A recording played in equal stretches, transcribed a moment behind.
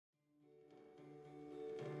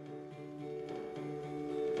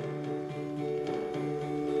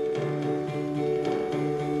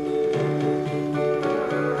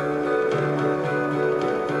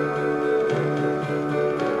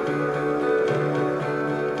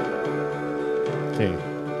Okay.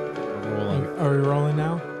 Rolling. Are we rolling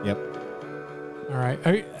now? Yep. All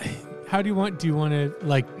right. How do you want? Do you want to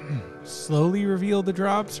like slowly reveal the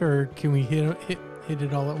drops, or can we hit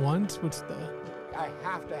it all at once? What's the? I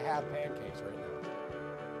have to have pancakes right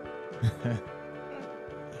now.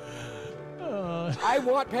 I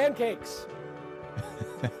want pancakes.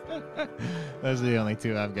 Those are the only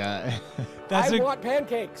two I've got. I want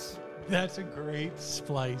pancakes. That's a great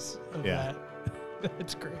splice of that.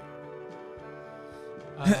 That's great.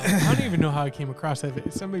 I don't even know how I came across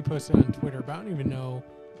that. Somebody posted on Twitter, but I don't even know.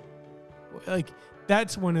 Like,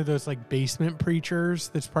 that's one of those like basement preachers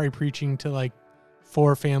that's probably preaching to like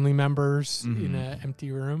 4 family members in an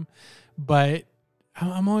empty room. But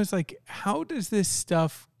I'm always like, how does this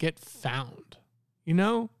stuff get found? You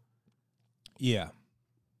know? Yeah.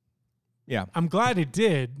 Yeah. I'm glad it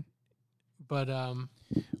did, but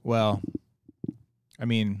well, I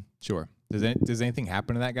mean, sure. Does anything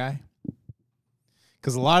happen to that guy?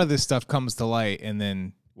 Because a lot of this stuff comes to light, and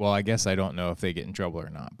then, well, I guess I don't know if they get in trouble or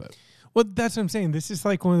not. But well, that's what I'm saying. This is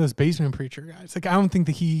like one of those basement preacher guys. Like, I don't think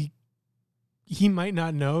that he might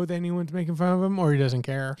not know that anyone's making fun of him, or he doesn't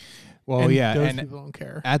care. Well, and yeah, those and people don't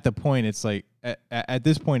care. at the point, it's like at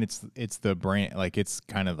this point, it's the brand. Like, it's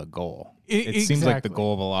kind of the goal. It seems like the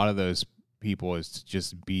goal of a lot of those people is to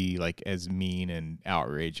just be like as mean and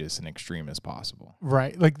outrageous and extreme as possible.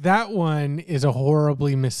 Right. Like, that one is a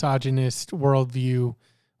horribly misogynist worldview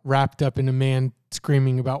wrapped up in a man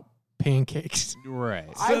screaming about pancakes. Right.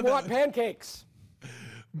 I want pancakes.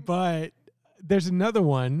 But there's another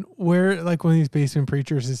one where like one of these basement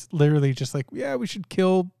preachers is literally just like, yeah, we should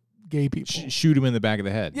kill gay people. Shoot him in the back of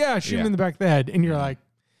the head. Yeah, shoot him in the back of the head. And you're like,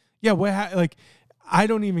 yeah, like, I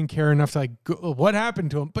don't even care enough to like, what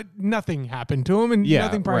happened to him? But nothing happened to him, and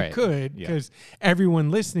nothing probably could, because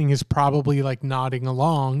everyone listening is probably like nodding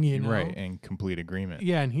along, you know? Right, in complete agreement.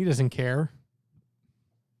 Yeah, and he doesn't care.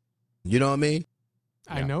 You know what I mean?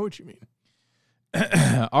 I know what you mean.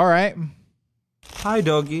 All right. Hi,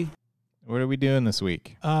 doggy. What are we doing this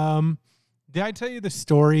week? Did I tell you the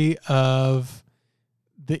story of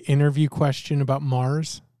the interview question about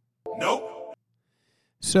Mars? Nope.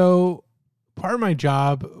 So part of my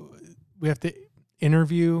job, we have to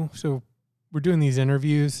interview. So we're doing these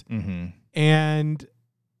interviews. Mm-hmm. And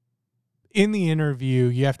in the interview,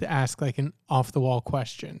 you have to ask like an off-the-wall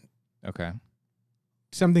question. Okay.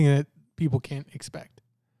 Something that people can't expect.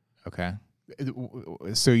 Okay.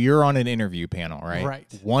 So you're on an interview panel, right?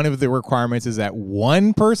 Right. One of the requirements is that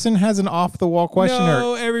one person has an off-the-wall question,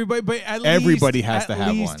 No, or everybody, but everybody has to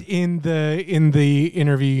have one. In the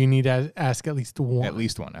interview, you need to ask at least one. At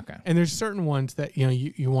least one, okay. And there's certain ones that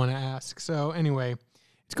you want to ask. So anyway,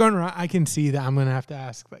 it's going around. I can see that I'm going to have to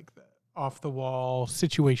ask like the off-the-wall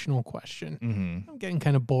situational question. Mm-hmm. I'm getting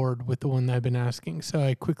kind of bored with the one that I've been asking, so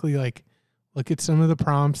I quickly like look at some of the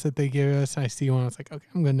prompts that they give us. I see one. I was like, okay,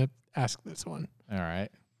 I'm going to ask this one. All right.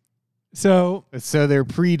 So they're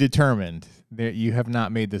predetermined. You have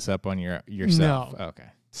not made this up on yourself. No. Okay.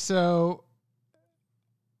 So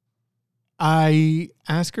I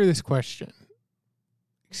ask her this question.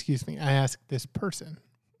 Excuse me. I ask this person.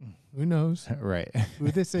 Who knows Right.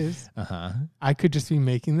 who this is? Uh-huh. I could just be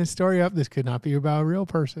making this story up. This could not be about a real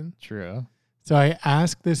person. True. So I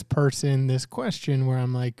ask this person this question where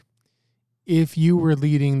I'm like, if you were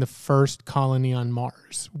leading the first colony on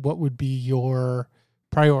Mars, what would be your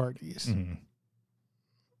priorities? Mm-hmm.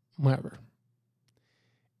 Whatever.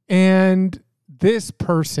 And this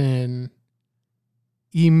person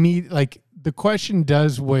the question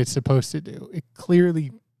does what it's supposed to do. It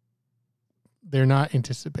clearly, they're not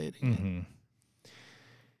anticipating. Mm-hmm.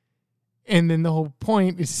 And then the whole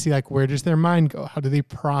point is to see like, where does their mind go? How do they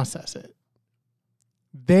process it?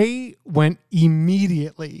 They went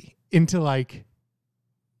immediately into like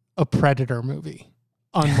a Predator movie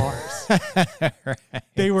on Mars. Right.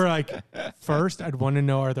 They were like, first, I'd want to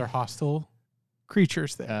know, are there hostile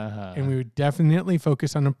creatures there? Uh-huh. And we would definitely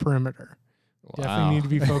focus on a perimeter. Wow. Definitely need to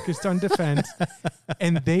be focused on defense.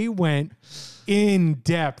 And they went in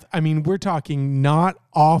depth. I mean, we're talking not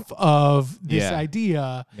off of this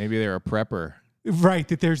idea. Maybe they're a prepper. Right,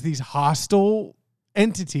 that there's these hostile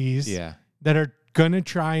entities that are going to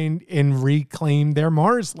try and reclaim their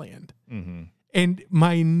Mars land. Mm-hmm. And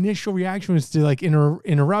my initial reaction was to like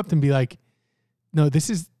interrupt and be like, no, this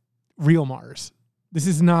is real Mars. This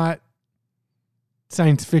is not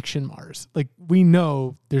science fiction Mars. Like, we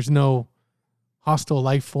know there's no hostile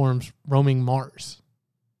life forms roaming Mars.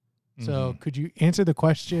 So could you answer the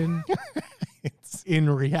question in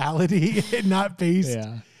reality and not based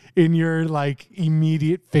in your like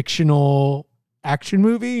immediate fictional action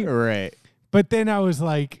movie? Right. But then I was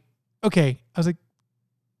like, okay. I was like,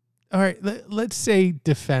 all right, let's say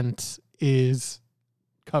defense is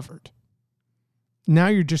covered. Now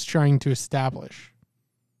you're just trying to establish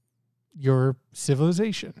your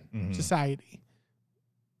civilization, society.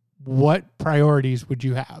 What priorities would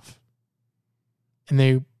you have? And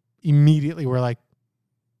they immediately were like,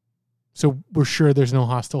 so we're sure there's no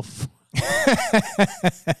hostile.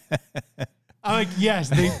 I'm like, yes,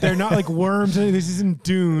 they're not like worms. This isn't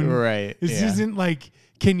Dune. Right. This isn't like,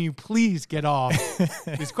 can you please get off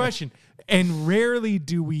this question? And rarely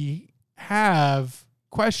do we have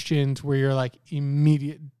questions where you're like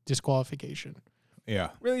immediate disqualification. Yeah.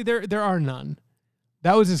 Really, there are none.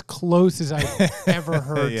 That was as close as I've ever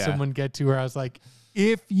heard someone get to where I was like,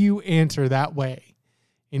 if you answer that way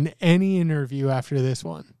in any interview after this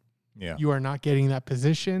one, you are not getting that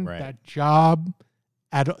position, that job.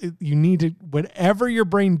 You need to, whatever your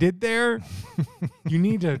brain did there, you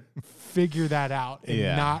need to figure that out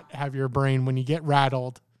and not have your brain, when you get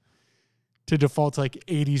rattled, to default to like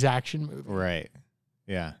 80s action movie. Right.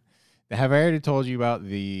 Yeah. Have I already told you about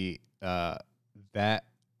the that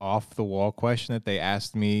off the wall question that they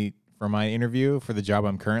asked me for my interview for the job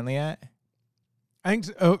I'm currently at? I think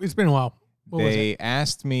so. Oh, it's been a while. They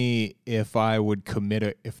asked me if I would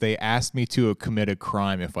if they asked me to commit a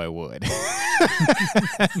crime if I would.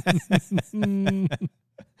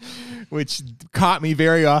 Which caught me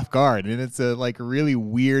very off guard. And it's a like really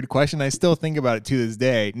weird question. I still think about it to this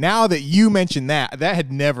day. Now that you mentioned that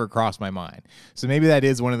had never crossed my mind. So maybe that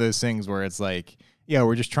is one of those things where it's like, yeah,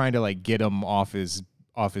 we're just trying to like get him off his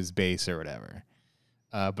base or whatever.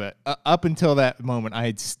 But up until that moment,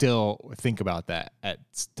 I'd still think about that at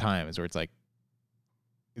times where it's like,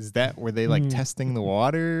 is that, were they like testing the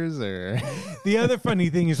waters or? The other funny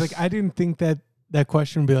thing is like, I didn't think that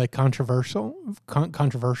question would be like controversial.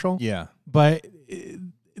 Yeah. But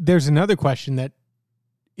there's another question that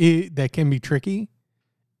can be tricky,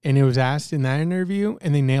 and it was asked in that interview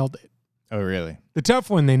and they nailed it. Oh, really? The tough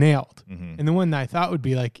one they nailed. Mm-hmm. And the one that I thought would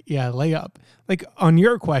be like, layup. Like on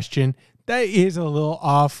your question, that is a little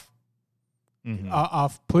off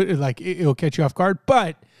put, like it'll catch you off guard,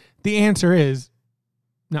 but the answer is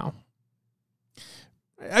no.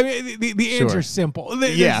 I mean, the answer is simple.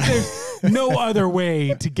 There's no other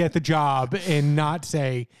way to get the job and not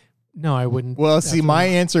say, no, I wouldn't. Well, see, my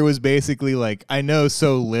answer was basically like, I know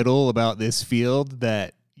so little about this field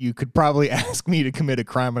that you could probably ask me to commit a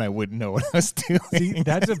crime and I wouldn't know what I was doing. See,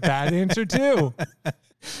 that's a bad answer too.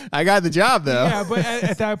 I got the job though. Yeah, but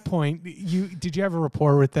at that point, did you have a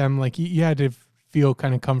rapport with them? Like you had to feel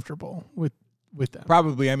kind of comfortable with them.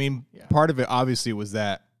 Probably. I mean, part of it obviously was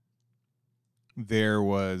that there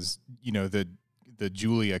was, the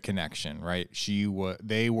Julia connection, right?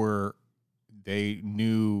 They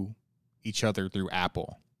knew each other through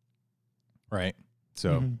Apple, right?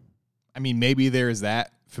 So, I mean, maybe there's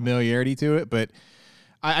that familiarity to it, but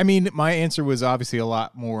I mean, my answer was obviously a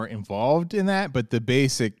lot more involved in that, but the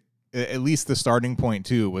basic, at least the starting point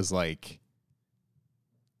too, was like,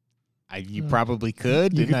 you probably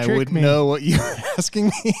could, and I wouldn't know what you were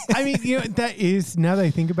asking me. I mean, that is, now that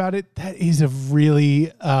I think about it, that is a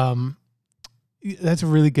really, that's a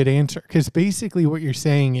really good answer. Because basically what you're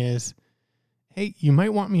saying is, hey, you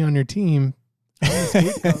might want me on your team.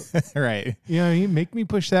 Right. Make me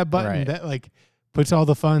push that button that like puts all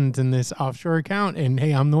the funds in this offshore account, and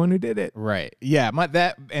hey, I'm the one who did it. Right. Yeah.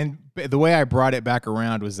 And the way I brought it back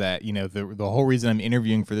around was that, the whole reason I'm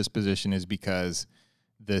interviewing for this position is because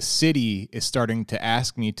the city is starting to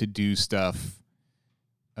ask me to do stuff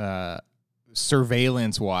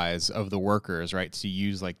surveillance-wise of the workers, right? To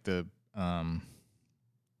use like the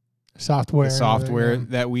software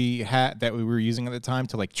that we were using at the time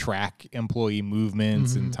to like track employee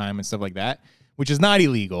movements and time and stuff like that, which is not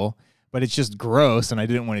illegal, but it's just gross, and I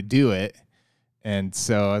didn't want to do it. And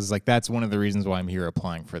so I was like, that's one of the reasons why I'm here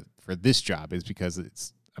applying for this job, is because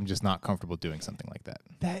I'm just not comfortable doing something like that.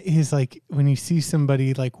 That is like when you see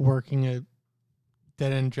somebody like working a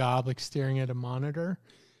dead end job, like staring at a monitor.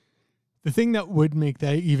 The thing that would make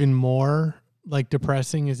that even more like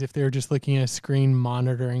depressing is if they're just looking at a screen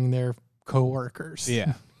monitoring their coworkers.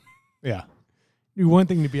 Yeah. Yeah. One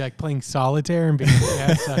thing to be like playing solitaire and being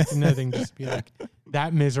sucks. Another thing just be like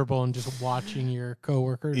that miserable and just watching your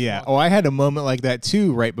coworkers. Yeah. Oh, I had a moment like that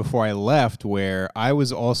too right before I left, where I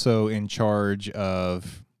was also in charge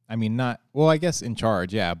of, I guess in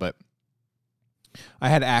charge, yeah, but I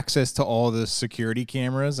had access to all the security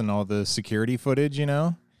cameras and all the security footage,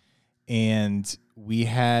 and we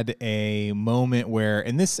had a moment where,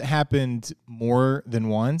 and this happened more than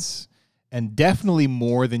once, and definitely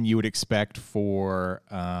more than you would expect for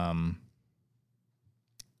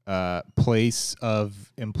place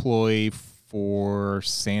of employee for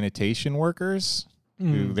sanitation workers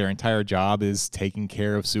who their entire job is taking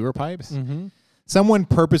care of sewer pipes. Mm-hmm. Someone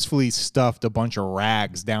purposefully stuffed a bunch of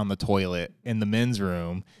rags down the toilet in the men's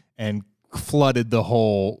room and flooded the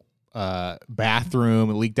whole bathroom.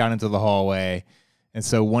 It leaked out into the hallway. And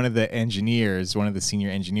so one of the senior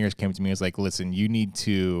engineers came to me and was like, listen, you need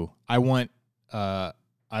to, I want a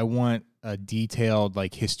detailed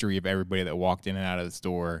like history of everybody that walked in and out of the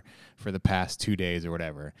store for the past 2 days or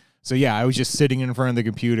whatever. So yeah, I was just sitting in front of the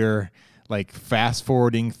computer, like fast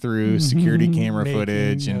forwarding through security camera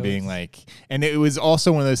footage and being like, and it was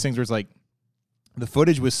also one of those things where it's like the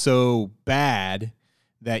footage was so bad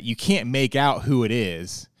that you can't make out who it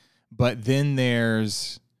is. But then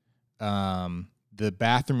there's the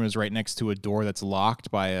bathroom is right next to a door that's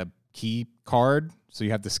locked by a key card. So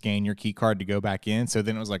you have to scan your key card to go back in. So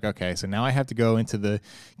then it was like, okay, so now I have to go into the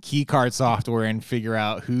key card software and figure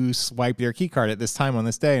out who swiped their key card at this time on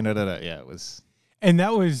this day. And yeah, it was. And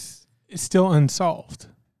that was still unsolved.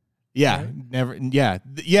 Yeah, right? Never. Yeah,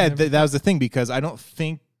 yeah. That was the thing, because I don't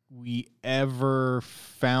think we ever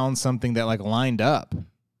found something that like lined up.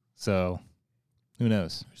 So who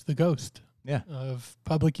knows? There's the ghost. Yeah. Of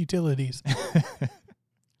public utilities.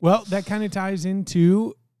 Well, that kind of ties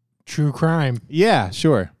into true crime. Yeah,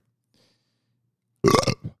 sure.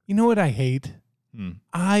 You know what I hate?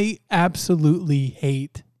 I absolutely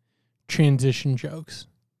hate transition jokes.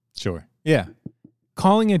 Sure. Yeah.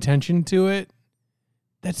 Calling attention to it,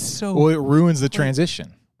 that's so... Well, it ruins the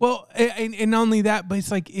transition. Well, and not only that, but it's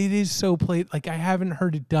like, it is so played. Like, I haven't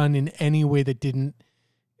heard it done in any way that didn't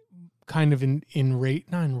kind of not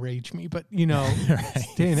enrage me, but, you know, Right.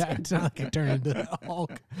 It's not like I turn into the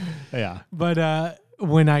Hulk. Yeah. But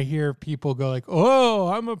when I hear people go like, oh,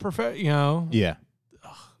 I'm a professional, you know, Yeah.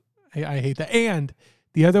 I hate that. And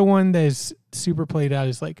the other one that is super played out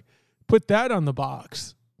is like, put that on the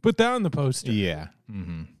box. Put that on the poster. Yeah.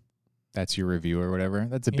 Mm-hmm. That's your review or whatever.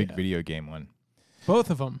 That's a big video game one. Both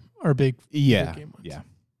of them are big video game ones. Yeah.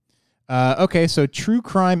 Okay, so true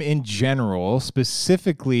crime in general,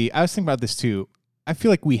 specifically, I was thinking about this too. I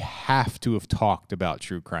feel like we have to have talked about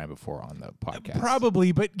true crime before on the podcast.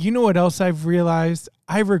 Probably, but you know what else I've realized?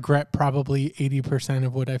 I regret probably 80%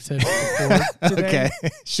 of what I've said before today. Okay,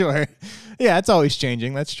 sure. Yeah, it's always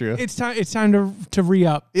changing. That's true. It's time to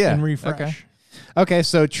re-up and refresh. Okay,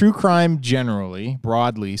 so true crime generally,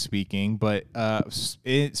 broadly speaking, but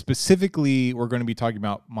specifically, we're going to be talking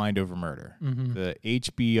about Mind Over Murder, the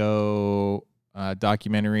HBO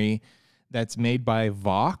documentary that's made by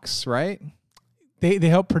Vox, right? They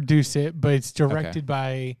help produce it, but it's directed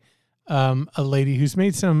by a lady who's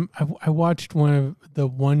made some. I watched one of the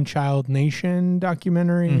One Child Nation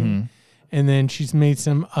documentary, and then she's made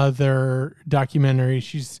some other documentaries.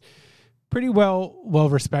 She's pretty well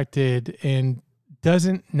respected and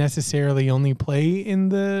doesn't necessarily only play in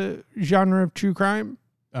the genre of true crime.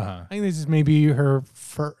 I think this is maybe her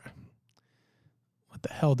first. What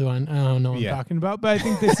the hell I don't know what I'm talking about, but I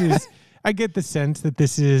think this is. I get the sense that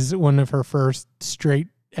this is one of her first straight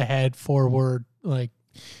ahead forward like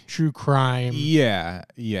true crime. Yeah.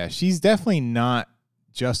 She's definitely not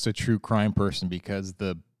just a true crime person, because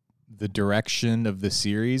the direction of the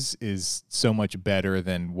series is so much better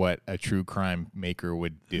than what a true crime maker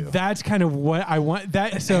would do. That's kind of what I want.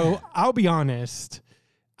 So I'll be honest.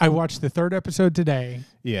 I watched the 3rd episode today.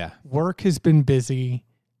 Yeah. Work has been busy,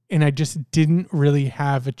 and I just didn't really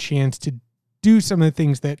have a chance to do some of the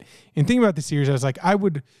things that, and thinking about the series, I was like, I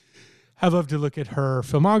would have loved to look at her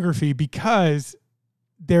filmography, because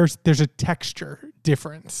there's a texture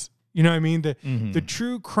difference. You know what I mean? The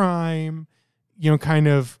true crime, you know, kind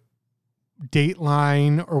of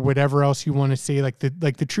Dateline or whatever else you want to say, like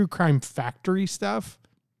the true crime factory stuff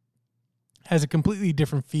has a completely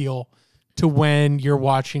different feel to when you're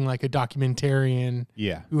watching like a documentarian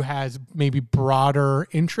who has maybe broader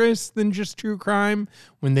interests than just true crime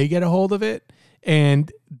when they get a hold of it.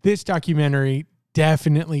 And this documentary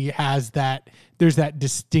definitely has that. There's that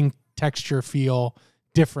distinct texture feel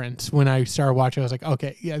difference. When I started watching, I was like,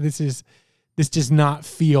 okay, yeah, this does not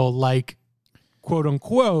feel like quote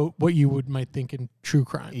unquote what you might think in true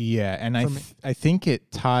crime. Yeah. And I think it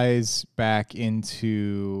ties back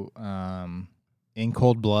into In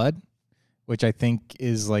Cold Blood, which I think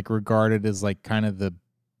is like regarded as like kind of the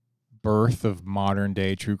birth of modern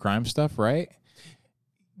day true crime stuff, right?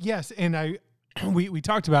 Yes, and we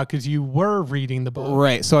talked about, because you were reading the book.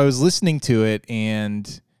 Right. So I was listening to it,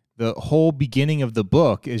 and the whole beginning of the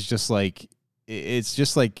book is just like, it's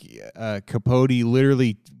just like Capote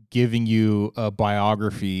literally giving you a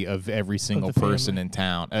biography of every single person in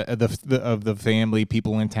town, of the family,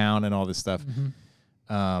 people in town, and all this stuff.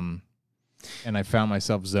 and I found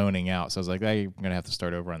myself zoning out. So I was like, I'm going to have to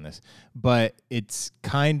start over on this. But it's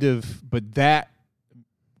kind of, but that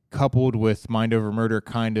coupled with Mind Over Murder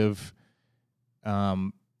kind of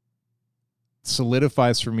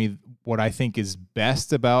solidifies for me what I think is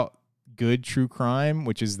best about good true crime,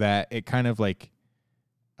 which is that it kind of like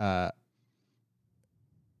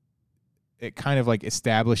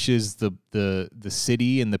establishes the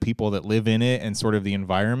city and the people that live in it and sort of the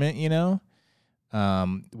environment, you know,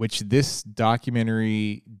 which this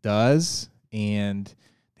documentary does. And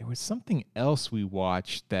there was something else we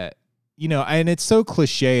watched that, you know, and it's so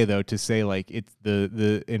cliche though to say like it's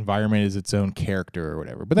the environment is its own character or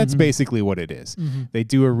whatever, but that's basically what it is. They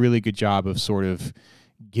do a really good job of sort of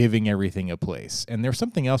giving everything a place. And there's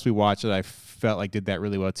something else we watched that I felt like did that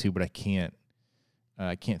really well too, but I can't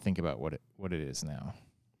think about what it is now.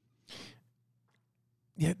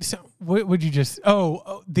 Yeah. So what would you just?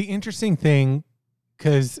 Oh, the interesting thing,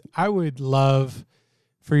 because I would love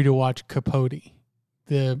for you to watch Capote,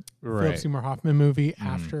 the Philip Seymour Hoffman movie,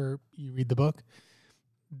 after you read the book.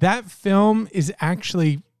 That film is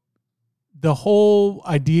actually, the whole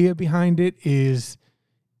idea behind it is,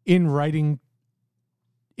 in writing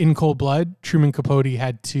In Cold Blood, Truman Capote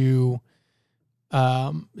had to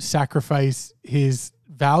sacrifice his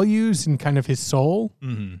values and kind of his soul,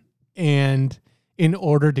 and in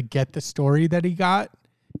order to get the story that he got,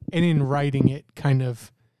 and in writing it kind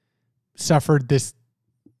of suffered this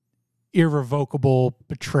irrevocable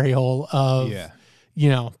betrayal of you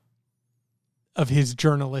know, of his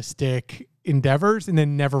journalistic endeavors, and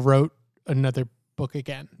then never wrote another book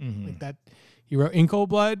again. Like that, he wrote In Cold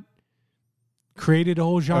Blood, created a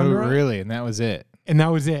whole genre. Oh, really? And that was it.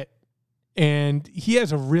 And he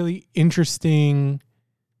has a really interesting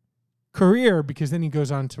career, because then he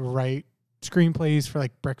goes on to write screenplays for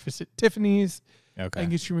like Breakfast at Tiffany's. Okay. I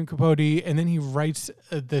think it's Truman Capote. And then he writes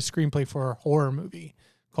the screenplay for a horror movie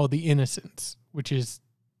called The Innocents, which is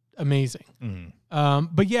amazing.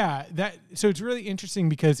 But yeah, so it's really interesting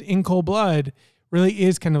because In Cold Blood really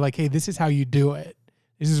is kind of like, hey, this is how you do it.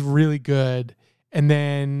 This is really good. And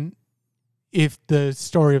then if the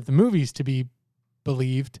story of the movie is to be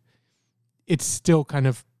believed, it's still kind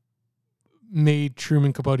of made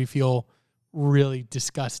Truman Capote feel really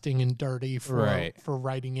disgusting and dirty for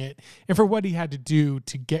writing it and for what he had to do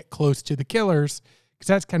to get close to the killers, because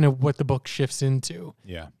that's kind of what the book shifts into.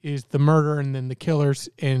 Yeah, is the murder and then the killers,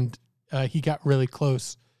 and he got really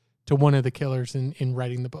close to one of the killers in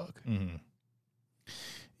writing the book.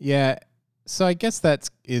 Yeah, so I guess that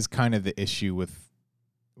is kind of the issue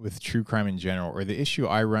with true crime in general, or the issue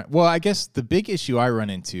I guess the big issue I run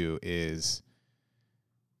into is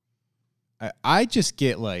I just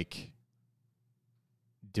get like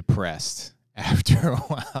depressed after a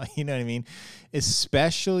while, you know what I mean?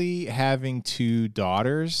 Especially having two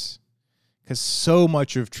daughters, because so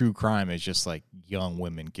much of true crime is just like young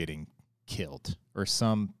women getting killed, or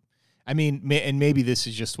some, I mean, and maybe this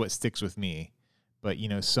is just what sticks with me, but you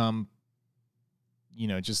know, some, you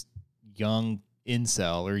know, just young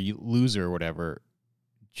incel or loser or whatever,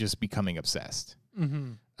 just becoming obsessed.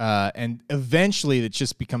 And eventually it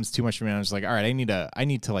just becomes too much for me. I was like, all right, I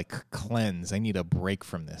need to like cleanse. I need a break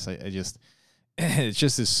from this. I just, it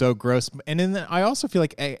just is so gross. And then I also feel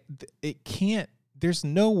like it can't, there's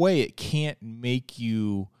no way it can't make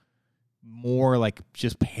you more like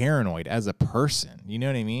just paranoid as a person. You know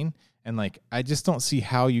what I mean? And like, I just don't see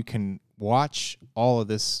how you can watch all of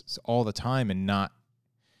this all the time and not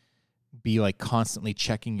be like constantly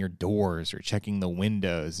checking your doors or checking the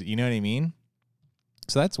windows. You know what I mean?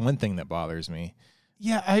 So that's one thing that bothers me.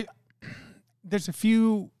 Yeah, there's a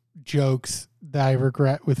few jokes that I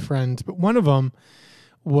regret with friends, but one of them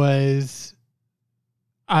was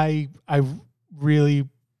I really,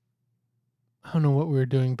 I don't know what we were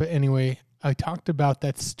doing, but anyway, I talked about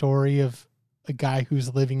that story of a guy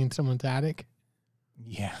who's living in someone's attic.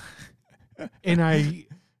 Yeah. and I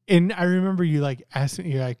remember you like asking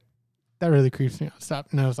me, like, that really creeps me out. Stop.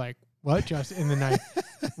 And I was like, what, Justin? And then I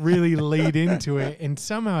really laid into it. And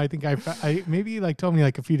somehow I think I maybe like told me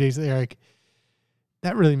like a few days later, like,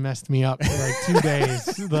 that really messed me up for like 2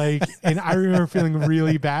 days. Like, and I remember feeling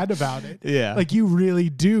really bad about it. Yeah. Like, you really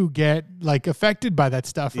do get like affected by that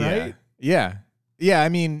stuff, right? Yeah. Yeah. I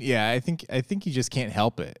mean, yeah, I think you just can't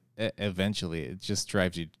help it. Eventually it just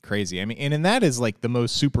drives you crazy. I mean, and that is like the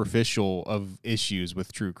most superficial of issues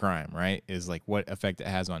with true crime, right? Is like what effect it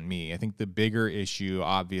has on me. I think the bigger issue,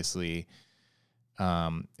 obviously,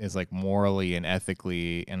 is like morally and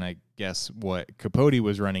ethically, and I guess what Capote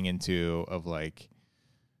was running into of like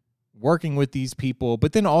working with these people,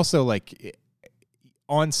 but then also like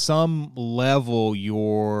on some level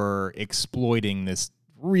you're exploiting this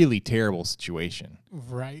really terrible situation.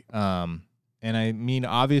 Right. And I mean,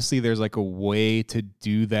 obviously there's like a way to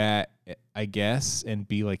do that, I guess, and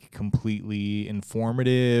be like completely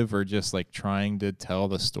informative or just like trying to tell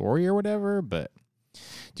the story or whatever. But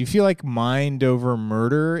do you feel like Mind Over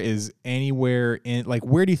Murder is anywhere in, like,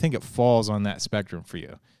 where do you think it falls on that spectrum for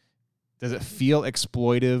you? Does it feel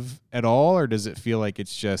exploitive at all, or does it feel like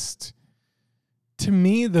it's just... To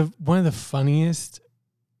me, one of the funniest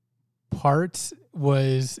parts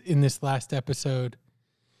was in this last episode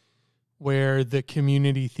where the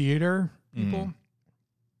community theater people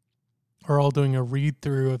are all doing a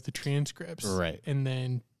read-through of the transcripts. Right. And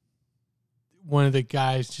then one of the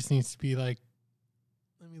guys just needs to be like,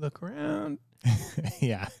 let me look around.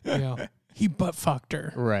 Yeah. You know, he butt fucked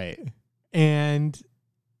her. Right. And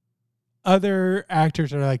other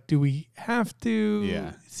actors are like, do we have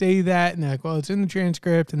to say that? And they're like, well, it's in the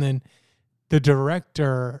transcript. And then the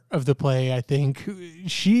director of the play, I think,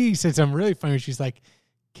 she said something really funny. She's like,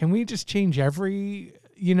 can we just change every,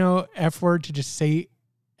 F word to just say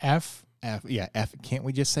F? F, yeah, F. Can't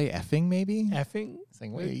we just say effing maybe? Effing? It's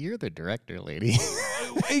like, wait, you're the director, lady.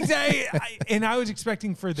 Exactly. And I was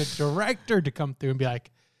expecting for the director to come through and be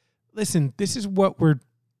like, listen, this is what we're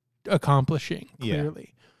accomplishing,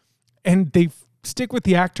 clearly. Yeah. And they stick with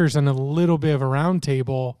the actors on a little bit of a round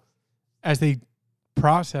table as they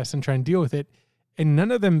process and try and deal with it. And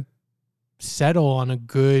none of them settle on a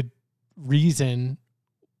good reason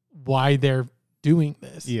why they're doing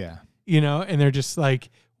this. Yeah. And they're just like,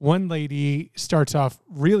 one lady starts off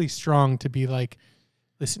really strong to be like,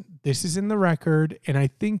 listen, this is in the record, and I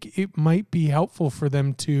think it might be helpful for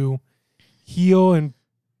them to heal and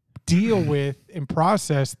deal with and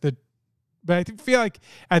process the, but I feel like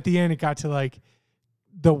at the end it got to like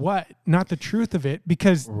the what, not the truth of it,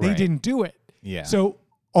 because they didn't do it. Yeah. So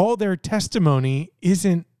all their testimony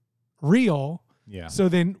isn't real. Yeah. So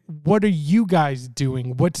then what are you guys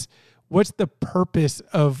doing? What's the purpose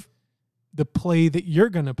of the play that you're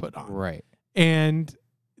going to put on? Right. And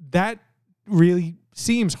that really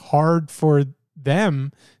seems hard for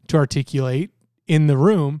them to articulate in the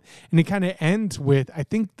room. And it kind of ends with, I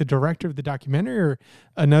think the director of the documentary or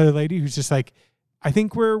another lady who's just like, I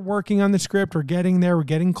think we're working on the script. We're getting there. We're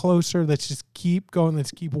getting closer. Let's just keep going.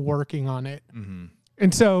 Let's keep working on it. Mm-hmm.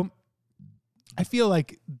 And so I feel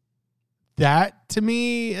like that to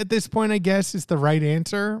me at this point, I guess, is the right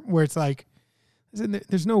answer, where it's like,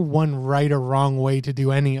 there's no one right or wrong way to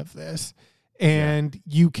do any of this. And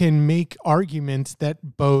you can make arguments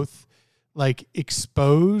that both like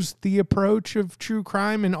expose the approach of true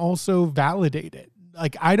crime and also validate it.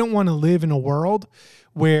 Like, I don't want to live in a world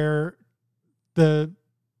where the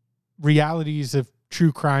realities of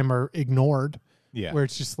true crime are ignored. Yeah. Where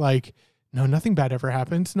it's just like, no, nothing bad ever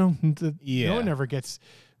happens. No one ever gets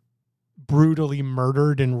brutally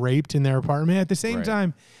murdered and raped in their apartment. At the same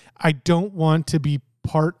time, I don't want to be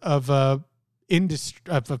part of a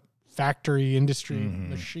factory industry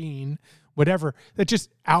machine, whatever, that just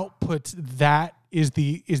outputs that is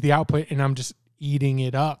the output, and I'm just eating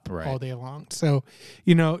it up all day long. So,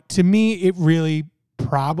 to me, it really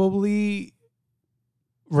probably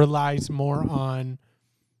relies more on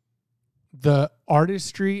the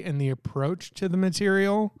artistry and the approach to the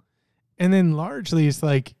material. And then largely it's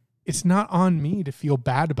like, it's not on me to feel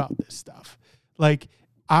bad about this stuff. Like,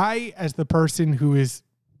 I, as the person who is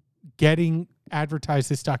getting advertised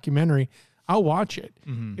this documentary, I'll watch it.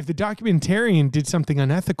 Mm-hmm. If the documentarian did something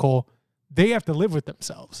unethical, they have to live with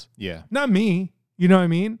themselves. Yeah. Not me. You know what I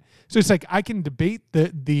mean? So it's like, I can debate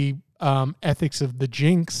the ethics of the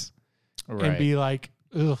Jinx and be like,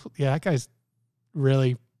 ugh, yeah, that guy's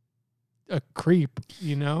really a creep,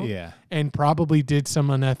 Yeah. And probably did some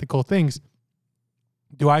unethical things.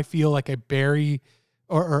 Do I feel like I bury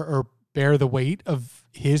or bear the weight of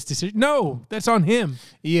his decision? No, that's on him.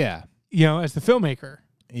 Yeah. As the filmmaker.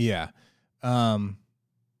 Yeah.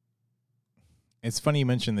 It's funny you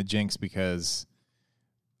mentioned the Jinx, because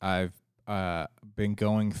I've been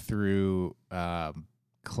going through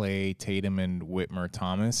Clay Tatum and Whitmer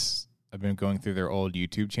Thomas. I've been going through their old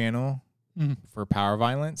YouTube channel for Power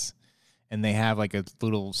Violence, and they have like a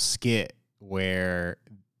little skit where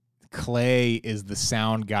Clay is the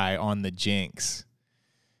sound guy on the Jinx,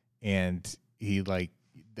 and he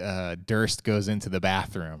Durst goes into the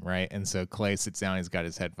bathroom, right? And so Clay sits down, he's got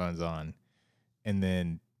his headphones on, and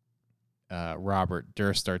then Robert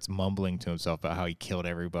Durst starts mumbling to himself about how he killed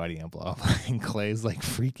everybody and blah, blah, and Clay's like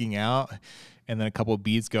freaking out. And then a couple of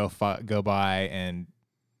beats go by, and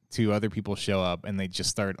two other people show up, and they just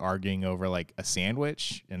start arguing over like a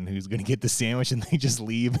sandwich and who's going to get the sandwich, and they just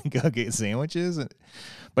leave and go get sandwiches.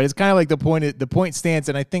 But it's kind of like the point stands,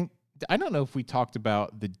 and I think I don't know if we talked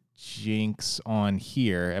about the jinx on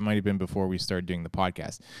here. It might have been before we started doing the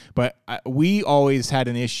podcast, but we always had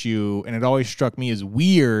an issue, and it always struck me as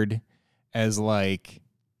weird, as like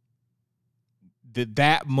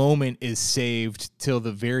that moment is saved till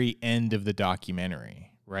the very end of the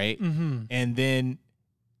documentary, right? Mm-hmm. And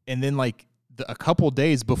then like a couple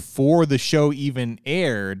days before the show even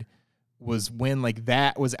aired was when like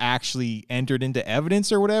that was actually entered into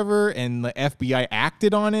evidence or whatever, and the FBI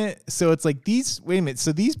acted on it. So it's like wait a minute.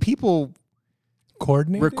 So these people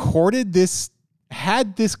recorded this,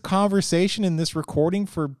 had this conversation in this recording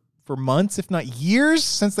for months, if not years,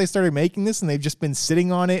 since they started making this, and they've just been sitting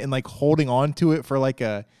on it and like holding on to it for like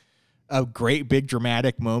a great big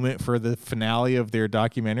dramatic moment for the finale of their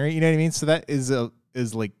documentary. You know what I mean? So that is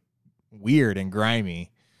like weird and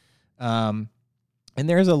grimy. And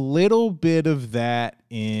there's a little bit of that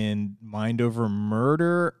in Mind Over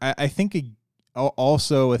Murder. I think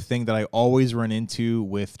also a thing that I always run into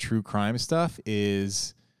with true crime stuff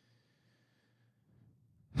is,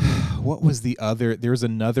 what was the other? There was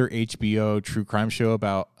another HBO true crime show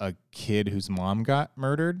about a kid whose mom got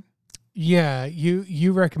murdered. Yeah,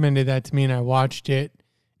 you recommended that to me, and I watched it.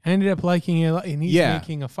 I ended up liking it, and he's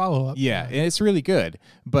making a follow-up. Yeah, and it's really good,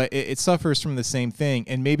 but it suffers from the same thing,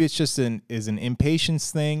 and maybe it's just an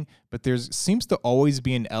impatience thing, but there seems to always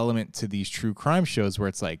be an element to these true crime shows where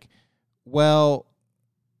it's like, well,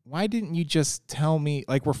 why didn't you just tell me,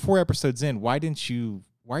 like, we're 4 episodes in, why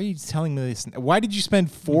are you telling me this? Why did you spend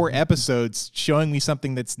 4 episodes showing me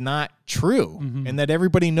something that's not true and that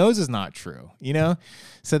everybody knows is not true, you know?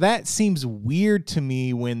 So that seems weird to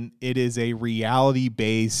me when it is a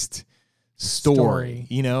reality-based story.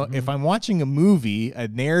 You know, if I'm watching a movie, a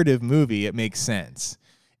narrative movie, it makes sense.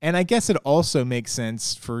 And I guess it also makes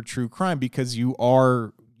sense for true crime because you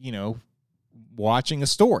are, you know, watching a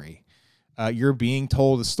story. You're being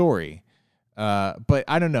told a story. But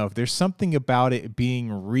I don't know, if there's something about it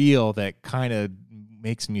being real that kind of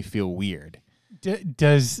makes me feel weird.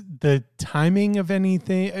 Does the timing of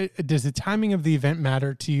anything, does the timing of the event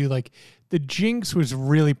matter to you? Like, the jinx was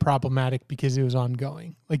really problematic because it was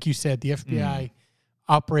ongoing. Like you said, the FBI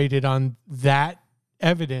operated on that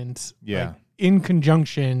evidence like, in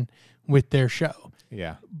conjunction with their show.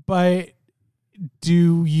 Yeah. But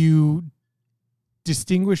do you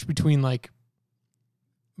distinguish between like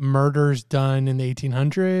murders done in the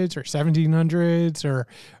 1800s or 1700s or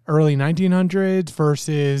early 1900s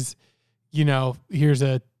versus, you know, here's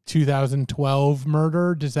a 2012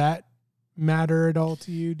 murder? Does that matter at all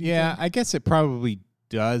to you? Yeah, I guess it probably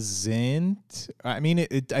doesn't. I mean,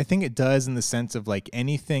 I think it does in the sense of like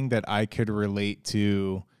anything that I could relate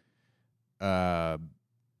to,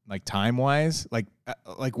 like time wise, like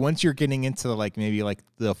once you're getting into like maybe like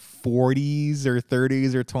the 40s or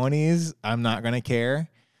 30s or 20s, I'm not going to care.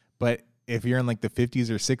 But if you're in like the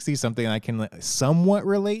 50s or 60s, something I can somewhat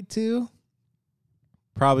relate to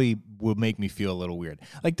probably would make me feel a little weird.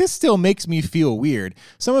 Like this still makes me feel weird.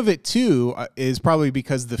 Some of it too is probably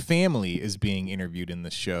because the family is being interviewed in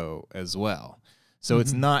the show as well. So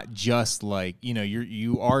it's not just like, you know,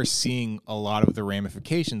 you are seeing a lot of the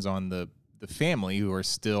ramifications on the family who are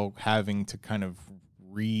still having to kind of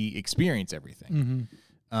re-experience everything.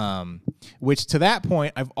 Which to that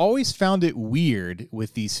point, I've always found it weird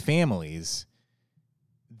with these families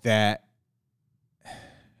that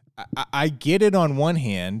I get it on one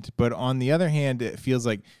hand, but on the other hand, it feels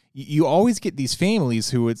like you always get these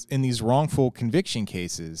families who it's in these wrongful conviction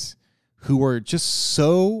cases who are just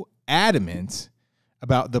so adamant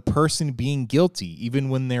about the person being guilty, even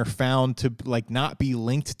when they're found to like not be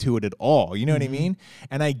linked to it at all. You know what I mean?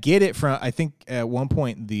 And I get it from, I think at one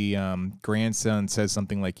point the grandson says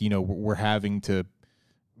something like, you know,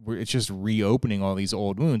 it's just reopening all these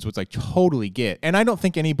old wounds, which I totally get. And I don't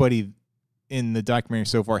think anybody in the documentary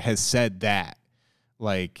so far has said that.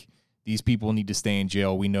 Like, these people need to stay in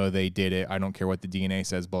jail. We know they did it. I don't care what the DNA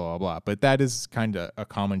says, blah, blah, blah. But that is kind of a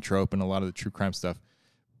common trope in a lot of the true crime stuff.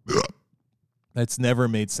 That's never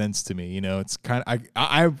made sense to me. You know, it's kind of,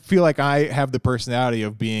 I feel like I have the personality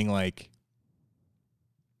of being like,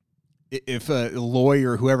 if a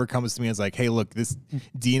lawyer, whoever comes to me and is like, hey, look, this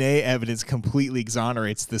DNA evidence completely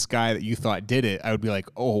exonerates this guy that you thought did it, I would be like,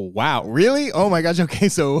 oh, wow, really? Oh my gosh. Okay.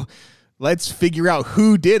 So let's figure out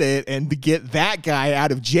who did it and to get that guy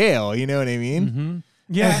out of jail. You know what I mean?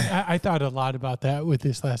 Yeah. I thought a lot about that with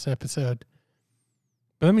this last episode.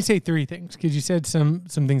 But let me say 3 things, because you said some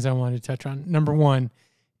things I wanted to touch on. Number 1,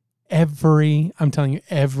 I'm telling you,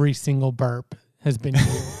 every single burp has been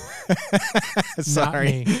you.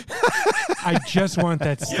 Sorry. Not me. I just want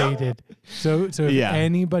that stated. So if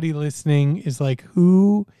anybody listening is like,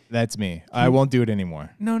 who? That's me. I won't do it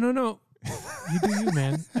anymore. No. You do you,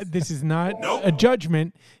 man. This is not a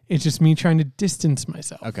judgment. It's just me trying to distance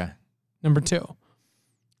myself. Okay. Number 2.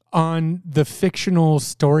 On the fictional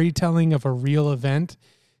storytelling of a real event,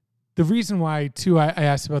 the reason why, too, I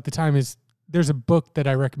asked about the time is there's a book that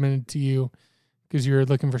I recommended to you because you're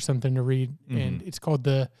looking for something to read, and it's called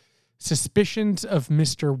The Suspicions of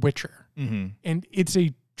Mr. Witcher. And it's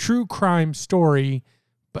a true crime story,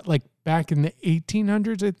 but like back in the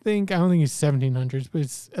 1800s, I think. I don't think it's 1700s, but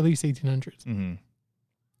it's at least 1800s.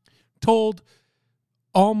 Told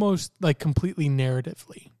almost like completely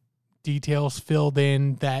narratively. Details filled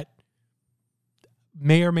in that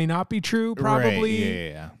may or may not be true, probably.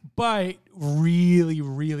 Right. Yeah. But really,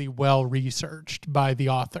 really well researched by the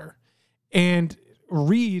author. And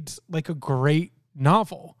reads like a great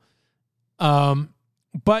novel.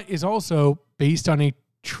 But is also based on a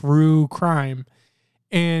true crime.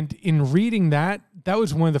 And in reading that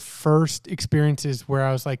was one of the first experiences where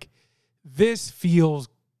I was like, this feels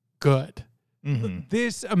good.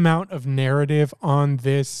 This amount of narrative on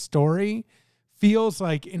this story feels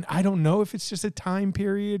like, and I don't know if it's just a time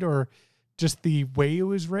period or just the way it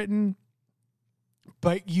was written,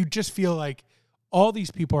 but you just feel like all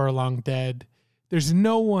these people are long dead. There's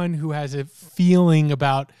no one who has a feeling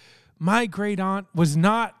about my great aunt was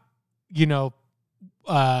not,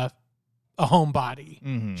 a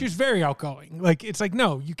homebody. She was very outgoing. Like, it's like,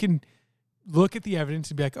 no, you can look at the evidence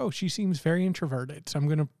and be like, oh, she seems very introverted. So I'm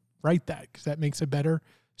going to write that because that makes a better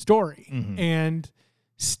story and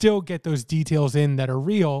still get those details in that are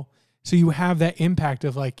real. So you have that impact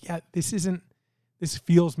of like, yeah, this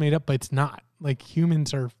feels made up, but it's not. Like,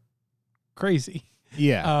 humans are crazy.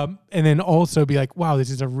 Yeah. And then also be like, wow,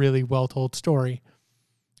 this is a really well told story.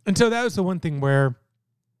 And so that was the one thing where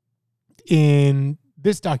in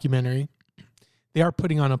this documentary, they are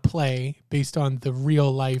putting on a play based on the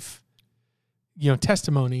real life,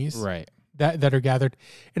 testimonies that are gathered.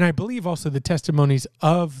 And I believe also the testimonies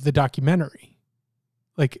of the documentary,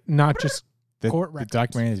 like not just court records. The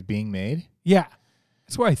documentary is being made? Yeah.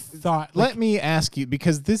 That's what I thought. Let me ask you,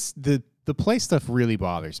 because the play stuff really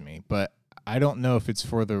bothers me, but I don't know if it's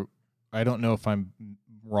I don't know if I'm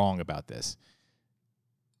wrong about this.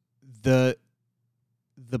 The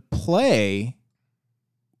play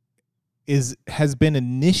has been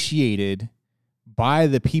initiated by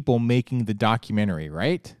the people making the documentary,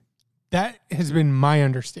 right? That has been my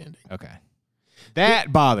understanding. Okay.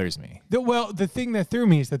 That bothers me. The thing that threw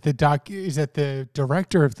me is that the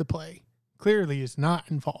director of the play clearly is not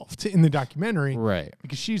involved in the documentary. Right.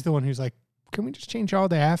 Because she's the one who's like, can we just change all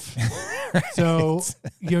to F? Right. So,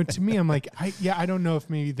 to me, I'm like, I don't know if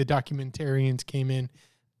maybe the documentarians came in.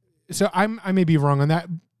 So I may be wrong on that.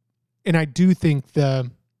 And I do think the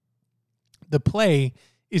play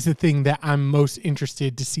is the thing that I'm most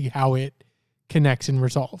interested to see how it connects and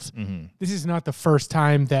resolves. This is not the first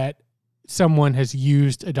time that someone has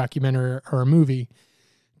used a documentary or a movie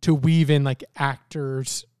to weave in like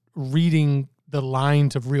actors reading the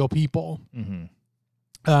lines of real people.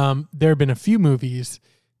 There have been a few movies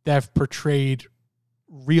that have portrayed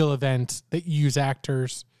real events that use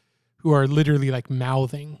actors who are literally like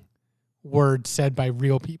mouthing words said by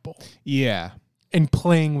real people. Yeah. And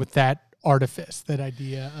playing with that artifice, that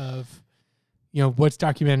idea of, what's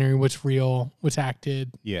documentary, what's real, what's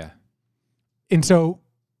acted. Yeah. And so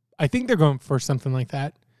I think they're going for something like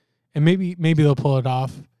that. And maybe they'll pull it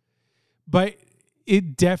off. But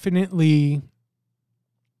it definitely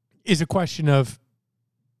is a question of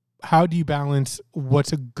how do you balance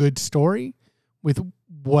what's a good story with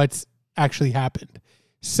what's actually happened.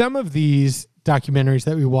 Some of these documentaries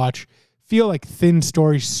that we watch feel like thin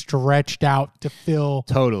stories stretched out to fill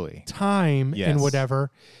time and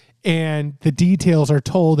whatever. And the details are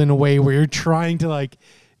told in a way where you're trying to like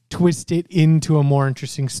twist it into a more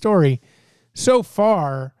interesting story. So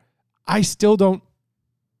far, I still don't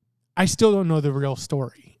know the real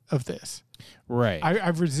story of this. Right.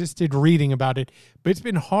 I've resisted reading about it, but it's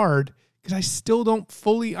been hard because I still don't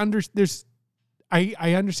fully understand.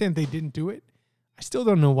 I understand they didn't do it. I still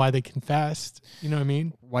don't know why they confessed. You know what I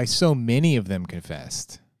mean? Why so many of them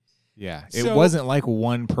confessed. Yeah. It wasn't like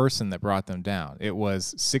one person that brought them down. It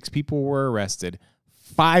was 6 people were arrested.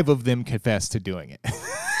 5 of them confessed to doing it.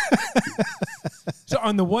 So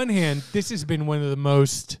on the one hand, this has been one of the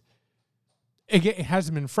most, again, it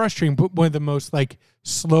hasn't been frustrating, but one of the most like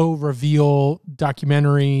slow reveal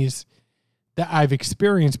documentaries that I've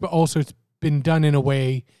experienced, but also it's been done in a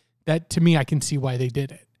way that to me, I can see why they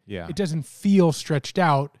did it. Yeah. It doesn't feel stretched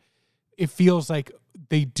out. It feels like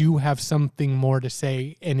they do have something more to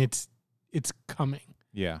say, and it's coming.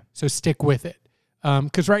 Yeah. So stick with it.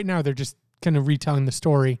 Because right now they're just kind of retelling the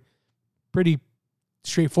story pretty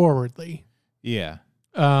straightforwardly. Yeah.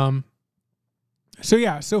 So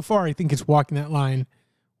yeah, so far I think it's walking that line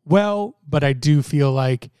well, but I do feel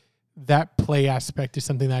like that play aspect is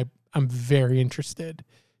something that I'm very interested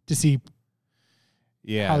to see.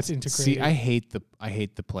 Yeah. How it's integrated. See, I hate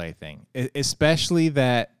the play thing, especially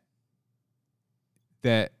that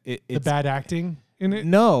the it's bad acting in it.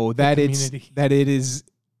 No, that community.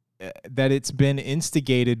 that it's been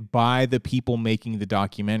instigated by the people making the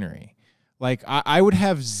documentary. Like I would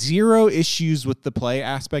have zero issues with the play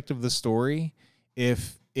aspect of the story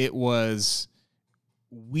if it was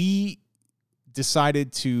we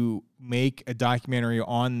decided to make a documentary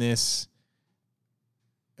on this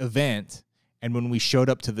event, and when we showed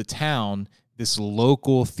up to the town, this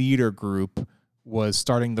local theater group was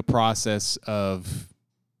starting the process of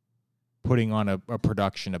putting on a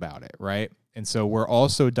production about it, right? And so we're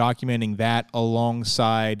also documenting that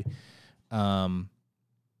alongside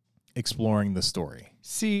exploring the story.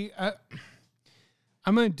 See,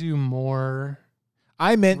 I'm going to do more.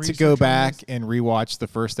 I meant to go research on back this. and rewatch the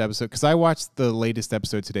first episode because I watched the latest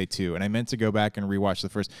episode today too, and I meant to go back and rewatch the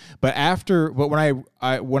first. But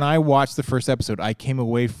when I watched the first episode, I came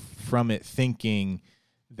away from it thinking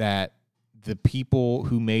that the people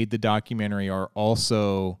who made the documentary are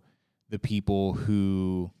also the people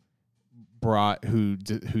who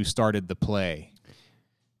started the play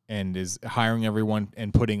and is hiring everyone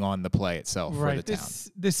and putting on the play itself for the town.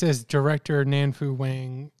 This says director Nanfu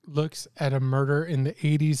Wang looks at a murder in the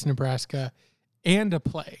 80s Nebraska and a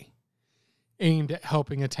play aimed at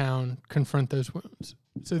helping a town confront those wounds.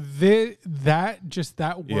 So that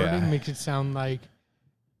wording makes it sound like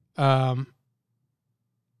that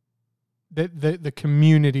the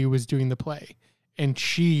community was doing the play, and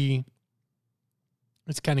she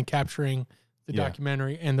is kind of capturing the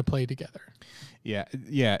documentary and the play together. Yeah.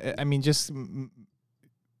 I mean, just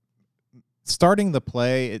starting the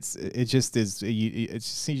play, it just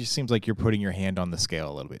seems like you're putting your hand on the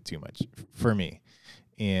scale a little bit too much for me.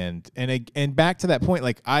 And back to that point,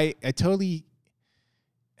 like I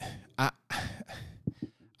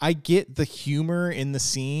get the humor in the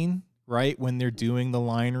scene, right? When they're doing the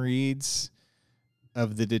line reads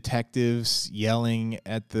of the detectives yelling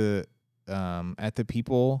at the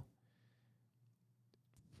people.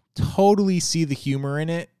 Totally see the humor in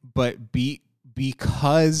it, but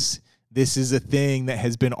because this is a thing that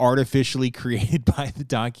has been artificially created by the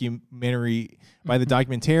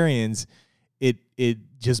documentarians, it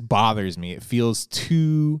just bothers me. It feels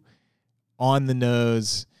too on the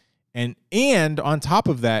nose, and on top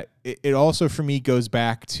of that, it also for me goes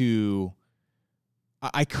back to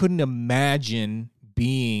I couldn't imagine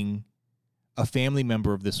being a family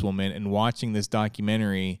member of this woman and watching this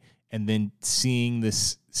documentary and then seeing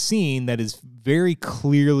this scene that is very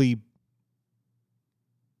clearly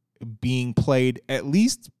being played at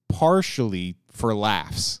least partially for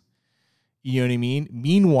laughs. You know what I mean?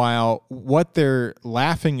 Meanwhile, what they're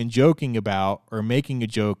laughing and joking about or making a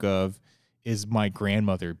joke of is my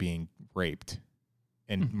grandmother being raped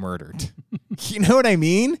and murdered. You know what I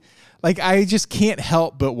mean? Like, I just can't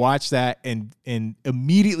help but watch that and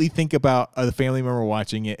immediately think about a family member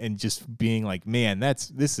watching it and just being like, man,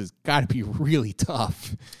 this has got to be really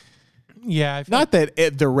tough. Yeah. Not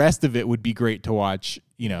that the rest of it would be great to watch,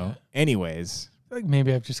 anyways. Like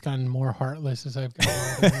maybe I've just gotten more heartless as I've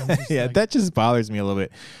gotten older. Yeah, that just bothers me a little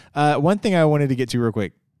bit. One thing I wanted to get to real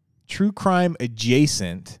quick, true crime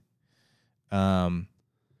adjacent. And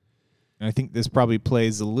I think this probably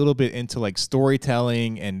plays a little bit into like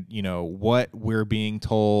storytelling and, what we're being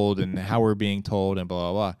told and how we're being told and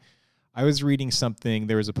blah, blah, blah. I was reading something.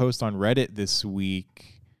 There was a post on Reddit this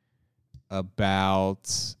week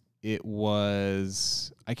about I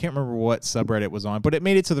can't remember what subreddit it was on, but it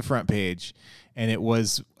made it to the front page. And it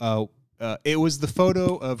was the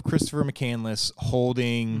photo of Christopher McCandless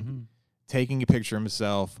taking a picture of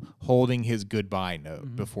himself, holding his goodbye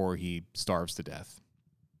note before he starves to death.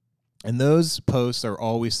 And those posts are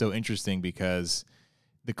always so interesting because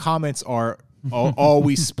the comments are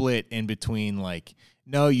always split in between like,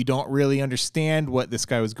 no, you don't really understand what this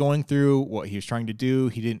guy was going through, what he was trying to do.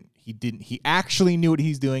 He actually knew what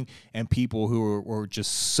he's doing. And people who were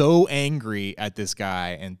just so angry at this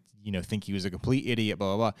guy and, think he was a complete idiot,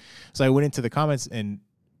 blah, blah, blah. So I went into the comments and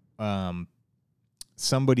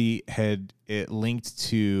somebody had it linked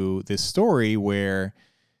to this story where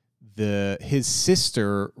his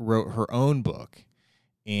sister wrote her own book,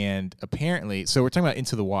 and apparently, so we're talking about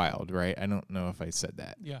Into the Wild, right? I don't know if I said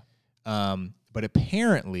that. Yeah. But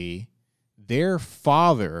apparently their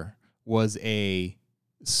father was a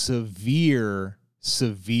severe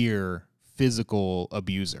physical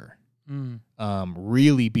abuser.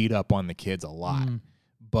 Really beat up on the kids a lot.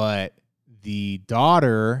 But the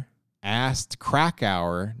daughter asked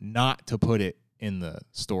Krakauer not to put it in the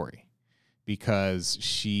story because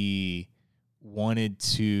she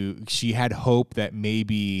had hope that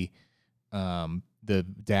maybe the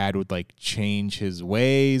dad would like change his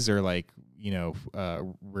ways or like,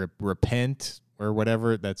 repent or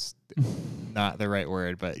whatever. That's not the right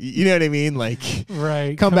word, but you know what I mean? Like,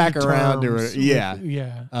 right. come back around or yeah.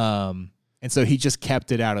 And so he just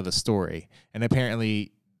kept it out of the story. And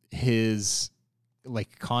apparently his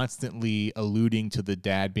like constantly alluding to the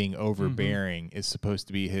dad being overbearing is supposed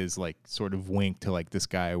to be his like sort of wink to like this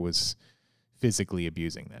guy was physically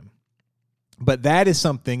abusing them. But that is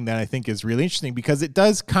something that I think is really interesting because it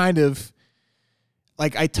does kind of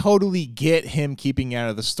like, I totally get him keeping out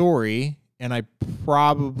of the story, and I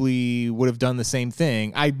probably would have done the same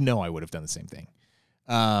thing. I know I would have done the same thing.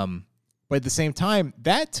 But at the same time,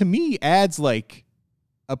 that to me adds like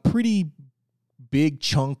a pretty big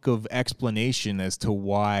chunk of explanation as to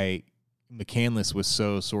why McCandless was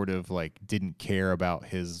so sort of like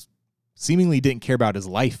seemingly didn't care about his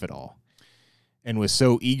life at all. And was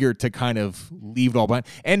so eager to kind of leave it all behind.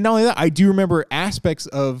 And not only that, I do remember aspects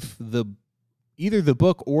of either the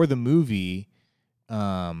book or the movie.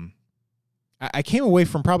 I came away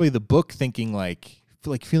from probably the book thinking like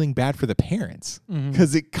feeling bad for the parents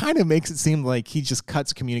because it kind of makes it seem like he just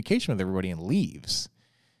cuts communication with everybody and leaves,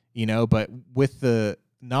 but with the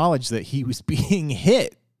knowledge that he was being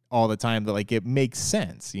hit all the time, that like it makes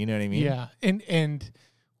sense. You know what I mean? Yeah. And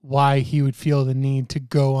why he would feel the need to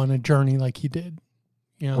go on a journey like he did,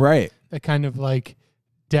 right. That kind of like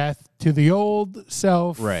death to the old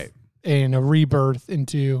self, right. And a rebirth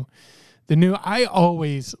into the new. I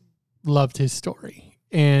always loved his story,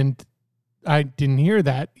 and I didn't hear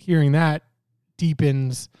that. Hearing that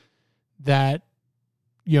deepens that,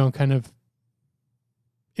 kind of,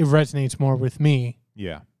 it resonates more with me.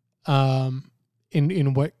 Yeah.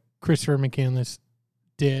 In what Christopher McCandless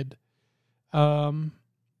did.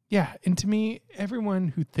 Yeah, and to me, everyone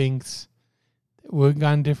who thinks it would have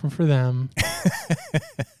gone different for them, I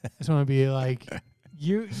just want to be like,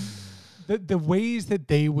 the ways that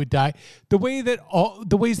they would die, the ways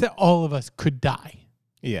that all of us could die.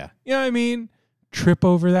 Yeah, you know what I mean? Trip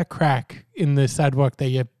over that crack in the sidewalk that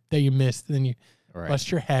you missed, and then you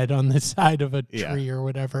bust your head on the side of a tree or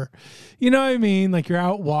whatever. You know what I mean? Like you're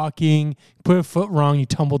out walking, put a foot wrong, you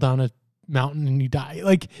tumble down a mountain and you die.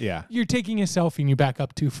 Like you're taking a selfie and you back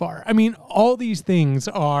up too far. I mean, all these things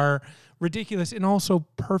are ridiculous and also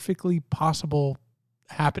perfectly possible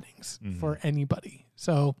happenings for anybody.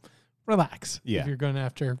 So relax if you're going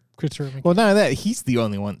after Christopher McCandless. Well, none of that. He's the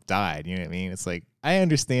only one that died. You know what I mean? It's like, I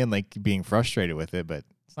understand like being frustrated with it, but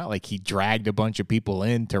it's not like he dragged a bunch of people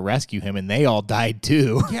in to rescue him and they all died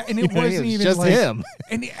too. Yeah, and it wasn't even just like, him.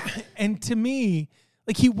 And to me,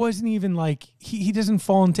 like he wasn't even like he doesn't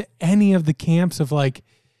fall into any of the camps of like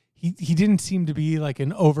he didn't seem to be like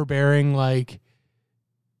an overbearing like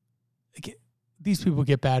these people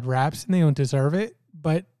get bad raps and they don't deserve it,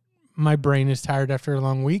 but my brain is tired after a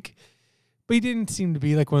long week. But he didn't seem to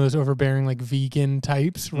be like one of those overbearing like vegan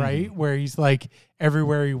types, right? Where he's like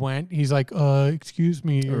everywhere he went, he's like, excuse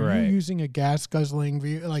me, are you using a gas guzzling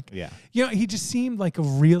vehicle? Like, he just seemed like a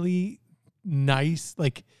really nice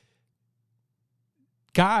like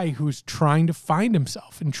guy who's trying to find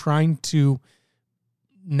himself and trying to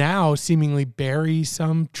now seemingly bury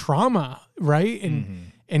some trauma, right?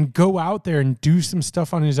 And go out there and do some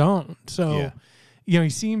stuff on his own. So, he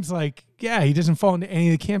seems like, he doesn't fall into any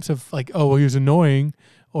of the camps of like, oh, well, he was annoying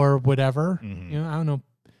or whatever. I don't know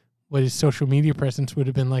what his social media presence would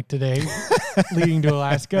have been like today, leading to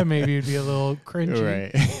Alaska. Maybe it'd be a little cringy.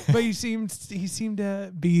 Right. But he seemed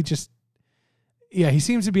to be just, he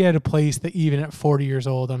seems to be at a place that even at 40 years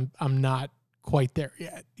old, I'm not quite there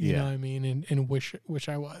yet. You know what I mean? And wish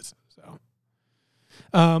I was. So,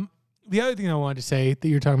 the other thing I wanted to say that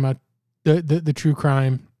you're talking about the true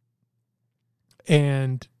crime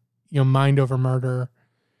and Mind Over Murder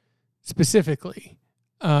specifically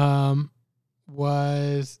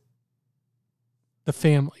was the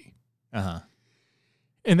family.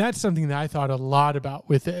 And that's something that I thought a lot about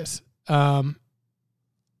with this,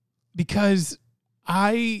 because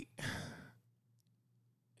I'm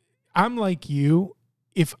like you.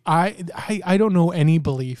 If I don't know any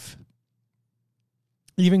belief,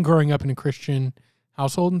 even growing up in a Christian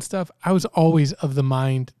household and stuff, I was always of the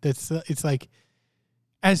mind that's it's like,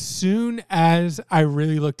 as soon as I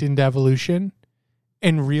really looked into evolution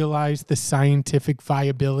and realized the scientific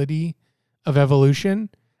viability of evolution,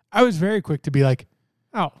 I was very quick to be like,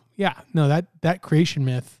 oh yeah, no, that creation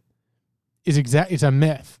myth is it's a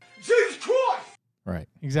myth. Jesus Christ! Right.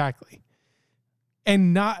 Exactly.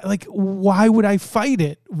 And not like, why would I fight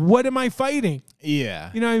it? What am I fighting?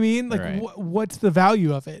 Yeah. You know what I mean? Like, Right. what's the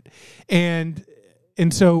value of it? And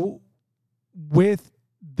so with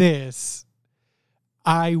this,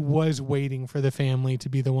 I was waiting for the family to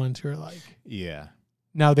be the ones who are like, Yeah.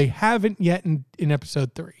 now they haven't yet in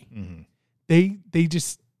episode 3. Mm-hmm. They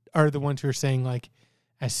just are the ones who are saying like,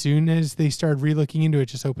 as soon as they started relooking into it,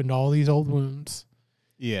 just opened all these old wounds.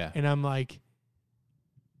 Yeah. And I'm like,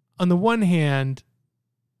 on the one hand,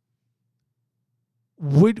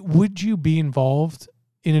 would you be involved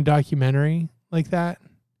in a documentary like that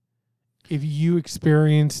if you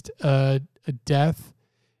experienced a death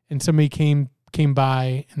and somebody came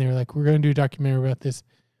by and they were like, we're going to do a documentary about this?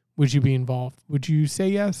 Would you be involved? Would you say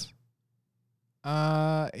yes?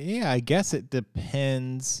 Yeah, I guess it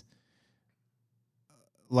depends.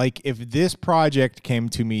 Like, if this project came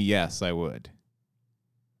to me, yes, I would.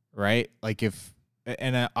 Right? Like,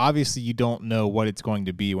 obviously you don't know what it's going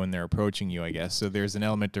to be when they're approaching you, I guess. So there's an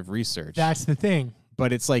element of research. That's the thing.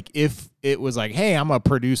 But it's like, if it was like, hey, I'm a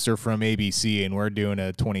producer from ABC and we're doing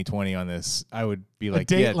a 2020 on this, I would be like,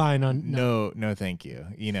 Dateline on no, thank you.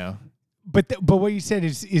 You know. But what you said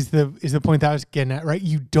is the point that I was getting at, right?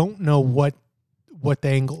 You don't know what the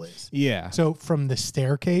angle is. Yeah. So from The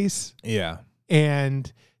Staircase, Yeah.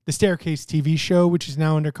 and the Staircase TV show, which is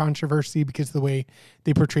now under controversy because of the way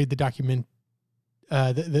they portrayed the documentarians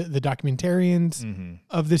Mm-hmm.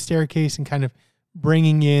 of The Staircase and kind of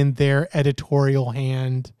bringing in their editorial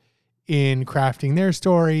hand in crafting their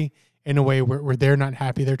story in a way where they're not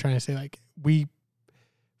happy. They're trying to say like, we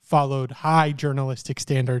followed high journalistic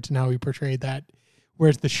standards and how we portrayed that.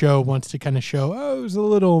 Whereas the show wants to kind of show, it was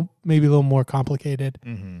maybe a little more complicated.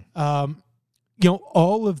 Mm-hmm.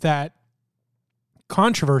 All of that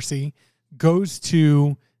controversy goes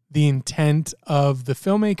to the intent of the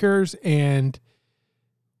filmmakers, and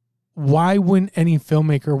why wouldn't any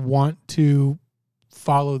filmmaker want to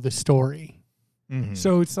follow the story? Mm-hmm.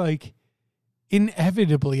 So it's like,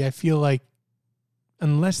 inevitably, I feel like,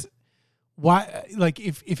 if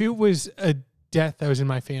it was a death that was in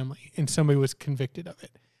my family and somebody was convicted of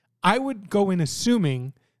it, I would go in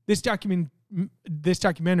assuming this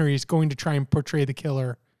documentary is going to try and portray the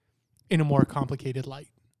killer in a more complicated light.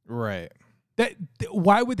 Right.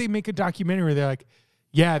 Why would they make a documentary where they're like,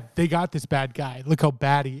 yeah, they got this bad guy, look how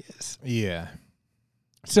bad he is? Yeah.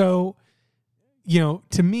 So,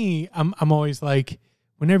 to me, I'm always like,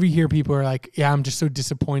 whenever you hear people are like, yeah, I'm just so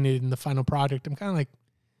disappointed in the final product, I'm kind of like,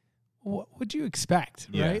 what would you expect,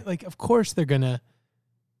 right? Yeah. Like, of course they're going to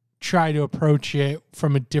try to approach it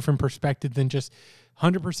from a different perspective than just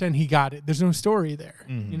 100% he got it. There's no story there.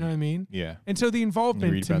 Mm-hmm. You know what I mean? Yeah. And so the involvement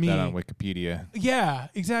You read to about me, that on Wikipedia. yeah,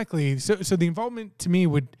 exactly. So the involvement to me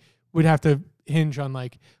would have to hinge on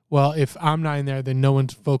like, well, if I'm not in there, then no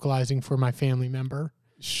one's vocalizing for my family member.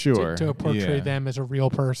 Sure. To portray them as a real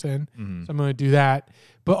person. Mm-hmm. So I'm going to do that.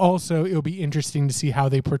 But also it'll be interesting to see how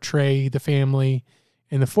they portray the family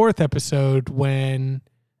in the 4th episode, when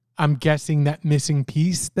I'm guessing that missing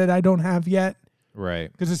piece that I don't have yet.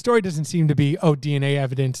 Right. Because the story doesn't seem to be, DNA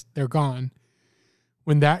evidence, they're gone.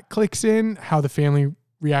 When that clicks in, how the family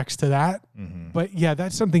reacts to that. Mm-hmm. But yeah,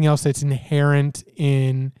 that's something else that's inherent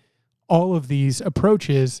in all of these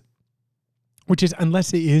approaches, which is,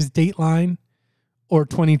 unless it is Dateline or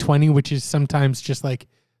 2020, which is sometimes just like,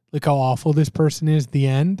 look how awful this person is, the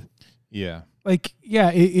end. Yeah. Like,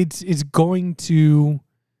 yeah, it's going to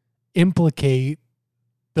implicate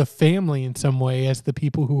the family in some way as the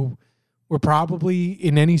people who were probably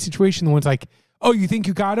in any situation the ones like, oh, you think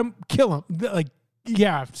you got him? Kill him. Like,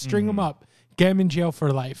 yeah, string him up, get him in jail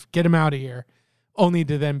for life, get him out of here, only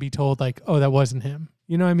to then be told like, oh, that wasn't him.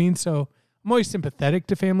 You know what I mean? So I'm always sympathetic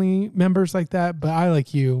to family members like that, but I,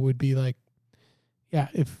 like you, would be like, yeah,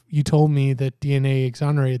 if you told me that DNA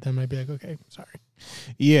exonerated them, I'd be like, okay, sorry.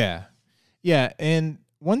 Yeah. Yeah. And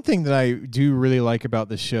one thing that I do really like about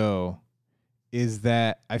the show is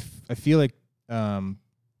that I feel like the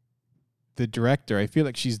director, I feel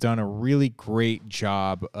like she's done a really great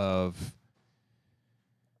job of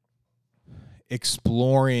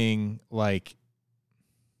exploring like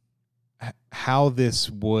how this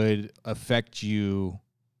would affect you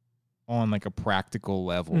on like a practical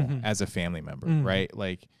level as a family member, right?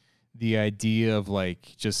 Like the idea of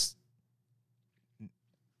like just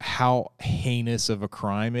how heinous of a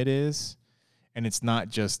crime it is. And it's not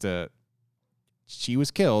just she was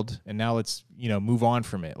killed and now let's, move on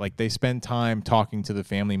from it. Like they spend time talking to the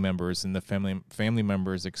family members and the family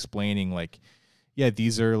members explaining like, yeah,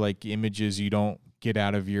 these are like images you don't get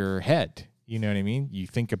out of your head. You know what I mean? You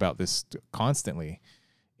think about this constantly,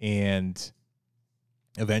 and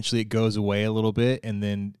eventually it goes away a little bit, and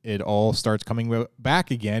then it all starts coming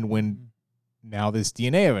back again when now this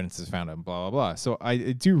DNA evidence is found and blah, blah, blah. So I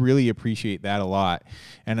do really appreciate that a lot.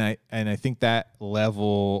 And I think that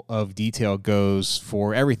level of detail goes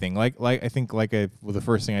for everything. The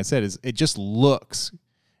first thing I said is it just looks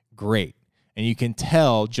great. And you can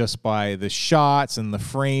tell just by the shots and the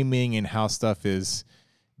framing and how stuff is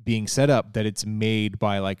being set up that it's made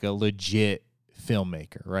by like a legit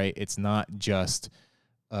filmmaker, right? It's not just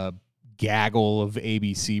a gaggle of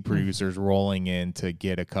ABC producers rolling in to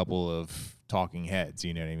get a couple of talking heads,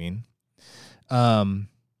 you know what I mean?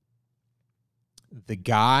 The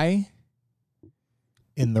guy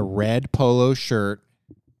in the red polo shirt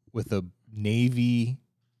with a navy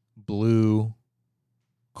blue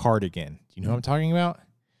cardigan. Do you know what I'm talking about?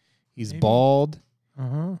 He's bald.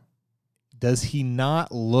 Uh-huh. Does he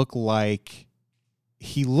not look like...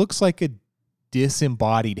 He looks like a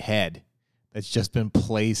disembodied head that's just been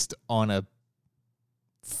placed on a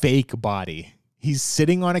fake body. He's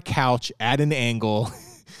sitting on a couch at an angle.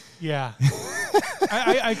 Yeah.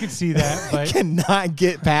 I could see that, but cannot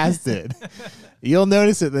get past it. You'll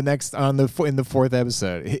notice it in the fourth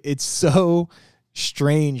episode. It's so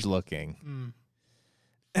strange looking.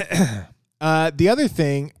 The other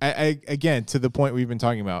thing, I again, to the point we've been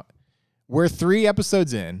talking about, we're 3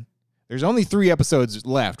 episodes in. There's only 3 episodes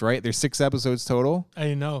left, right? There's 6 episodes total.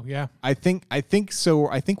 I know, yeah. I think so.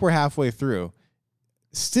 I think we're halfway through.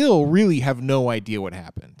 Still really have no idea what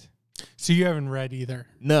happened. So you haven't read either?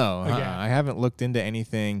 No, I haven't looked into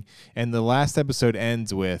anything. And the last episode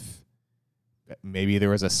ends with maybe there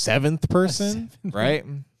was a 7th person, right?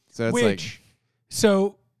 So it's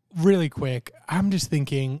So really quick, I'm just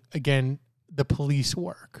thinking, again, the police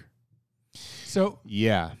work. So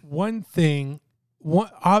yeah,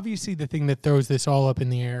 obviously the thing that throws this all up in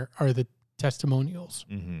the air are the testimonials.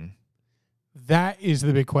 Mm-hmm. That is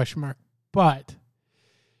the big question mark. But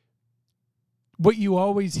what you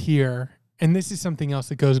always hear, and this is something else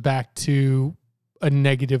that goes back to a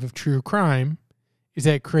negative of true crime, is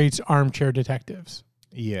that it creates armchair detectives.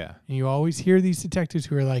 Yeah. And you always hear these detectives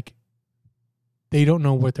who are like, they don't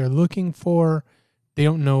know what they're looking for. They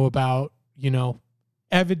don't know about,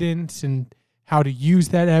 evidence and how to use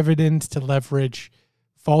that evidence to leverage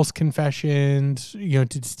false confessions, to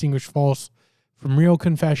distinguish false from real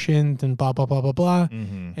confessions and blah, blah, blah, blah, blah.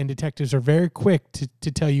 Mm-hmm. And detectives are very quick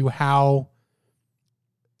to tell you how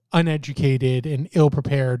uneducated and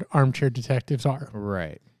ill-prepared armchair detectives are.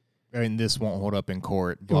 Right. I mean, this won't hold up in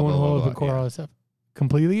court. It won't hold up in court, all that stuff.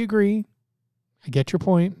 Completely agree. I get your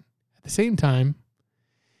point. At the same time,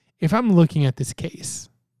 if I'm looking at this case,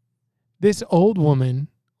 this old woman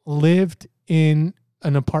lived in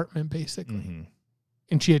an apartment, basically. Mm-hmm.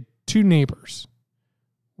 And she had 2 neighbors.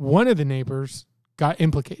 One of the neighbors got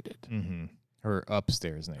implicated. Mm-hmm. Her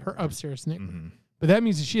upstairs neighbor. Mm-hmm. But that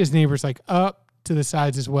means that she has neighbors like up to the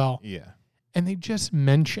sides as well. Yeah. And they just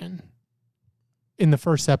mention in the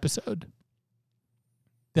first episode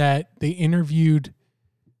that they interviewed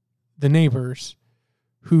the neighbors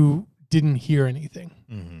who didn't hear anything.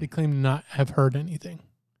 Mm-hmm. They claim to not have heard anything.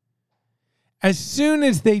 As soon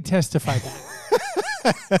as they testify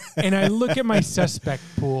that, and I look at my suspect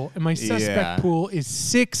pool, and my suspect pool is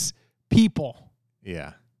 6 people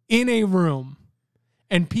in a room,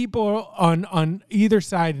 and people on either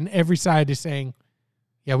side and every side is saying,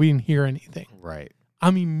 yeah, we didn't hear anything. Right.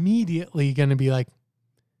 I'm immediately going to be like,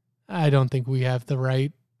 I don't think we have the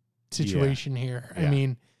right situation here. Yeah. I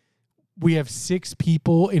mean, we have 6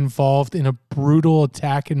 people involved in a brutal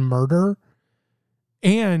attack and murder.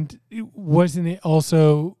 And wasn't it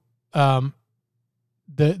also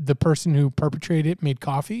the person who perpetrated it made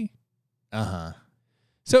coffee? Uh-huh.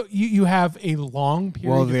 So you have a long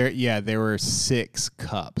period. Well, there were 6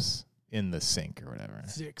 cups in the sink or whatever.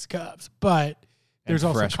 6 cups. But there's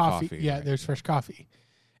also coffee. Yeah, right. There's fresh coffee.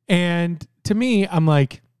 And to me, I'm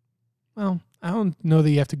like, well, I don't know that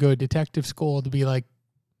you have to go to detective school to be like,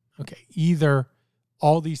 okay, either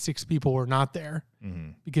all these 6 people were not there,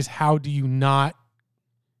 because how do you not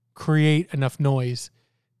create enough noise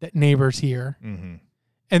that neighbors hear? Mm-hmm.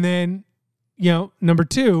 And then, number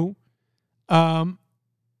 2,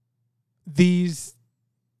 these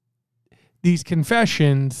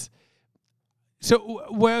confessions. So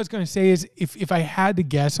what I was going to say is if I had to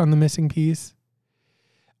guess on the missing piece,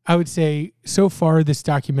 I would say so far this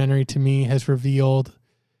documentary to me has revealed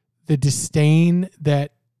the disdain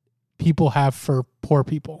that people have for poor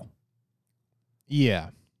people. Yeah.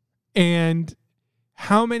 And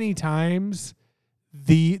how many times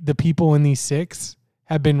the people in these 6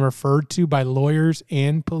 have been referred to by lawyers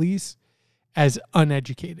and police as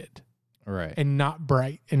uneducated, right, and not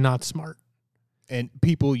bright and not smart, and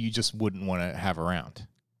people you just wouldn't want to have around.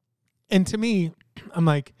 And to me, I'm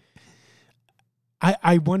like,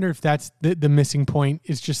 I wonder if that's the missing point,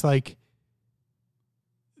 is just like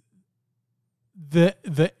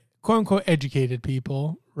the quote unquote educated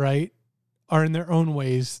people, right, are in their own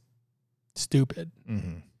ways stupid.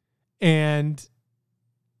 Mm-hmm. And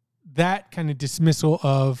that kind of dismissal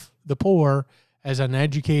of the poor as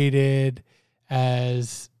uneducated,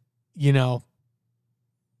 as, you know,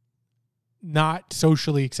 not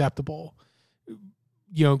socially acceptable,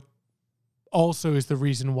 you know, also is the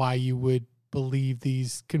reason why you would believe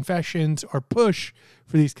these confessions or push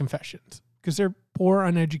for these confessions, because they're poor,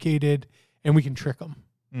 uneducated, and we can trick them.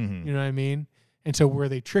 Mm-hmm. You know what I mean? And so were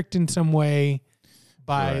they tricked in some way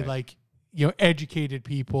by Right. like, you know, educated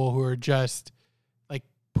people who are just like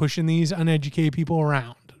pushing these uneducated people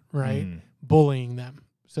around, right? Mm. Bullying them,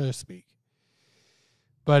 so to speak.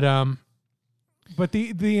 But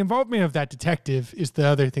the involvement of that detective is the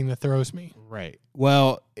other thing that throws me. Right.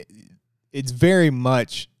 Well, it's very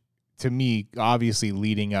much, to me, obviously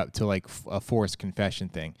leading up to like a forced confession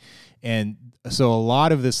thing. And so a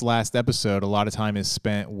lot of this last episode, a lot of time is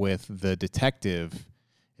spent with the detective.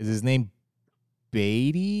 Is his name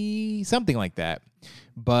Beatty? Something like that.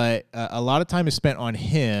 But a lot of time is spent on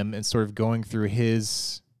him and sort of going through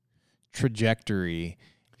his trajectory.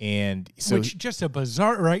 And so, Which just a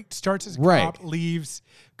bizarre, right? Starts as a Right. cop, leaves,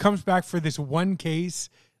 comes back for this one case,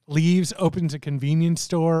 leaves, opens a convenience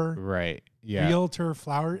store, right. Yeah. realtor,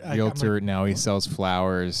 flower. like, I'm Realtor, like, now he sells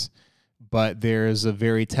flowers. But there's a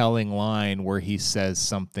very telling line where he says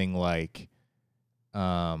something like,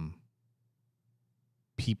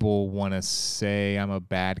 people want to say I'm a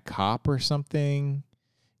bad cop or something.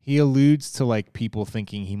 He alludes to like people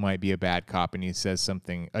thinking he might be a bad cop, and he says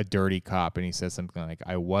something, a dirty cop, and he says something like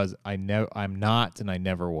I'm not, and I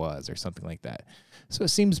never was, or something like that. So it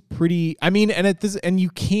seems pretty, I mean, and you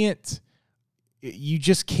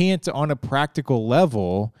just can't on a practical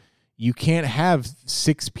level, you can't have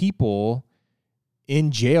 6 people in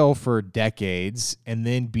jail for decades and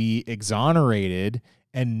then be exonerated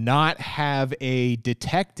and not have a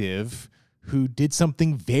detective who did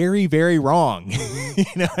something very, very wrong. You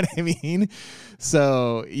know what I mean?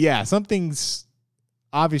 So, yeah, something's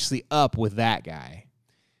obviously up with that guy.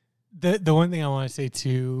 The one thing I want to say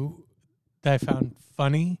too that I found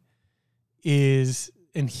funny is,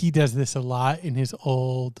 and he does this a lot in his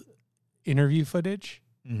old interview footage,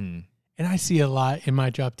 Mm-hmm. and I see a lot in my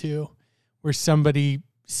job too, where somebody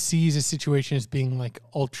sees a situation as being like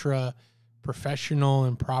ultra professional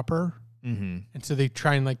and proper, Mm-hmm. and so they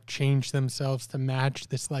try and like change themselves to match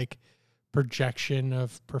this like projection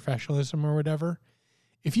of professionalism or whatever.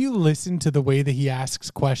 If you listen to the way that he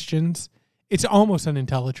asks questions, it's almost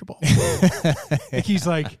unintelligible. Like he's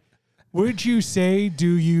like, would you say, do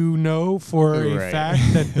you know for a Right.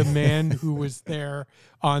 fact that the man who was there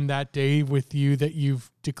on that day with you that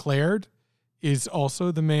you've declared is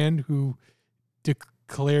also the man who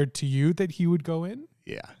declared to you that he would go in?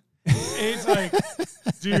 Yeah. It's like,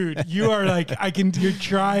 dude, you are like, you're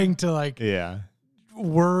trying to like Yeah.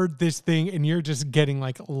 word this thing and you're just getting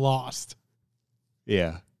like lost.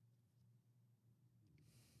 Yeah.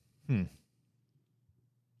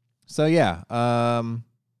 So yeah, I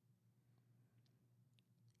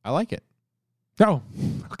like it. Oh,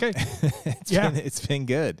 okay. It's been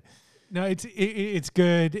good. No, it's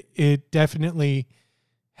good. It definitely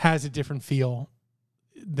has a different feel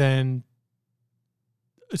than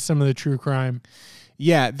some of the true crime.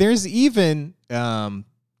 Yeah, there's even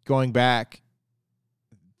going back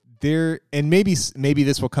there, and maybe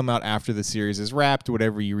this will come out after the series is wrapped.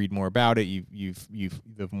 Whatever, you read more about it, you've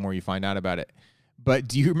the more you find out about it. But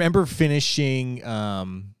do you remember finishing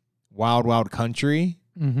Wild Wild Country?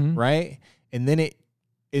 Mm-hmm. Right? And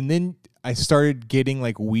then I started getting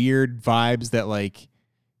like weird vibes that like,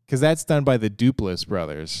 because that's done by the Duplass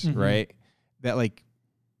brothers, Mhm. right? That like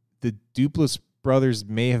the Duplass brothers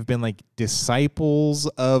may have been like disciples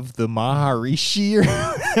of the Maharishi or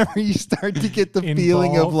whatever. You start to get the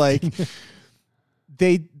feeling of like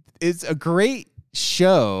it's a great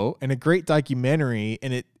show and a great documentary,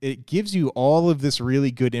 and it gives you all of this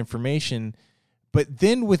really good information, but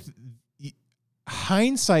then with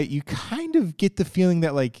hindsight, you kind of get the feeling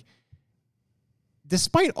that like,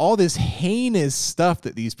 despite all this heinous stuff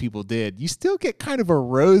that these people did, you still get kind of a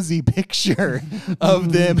rosy picture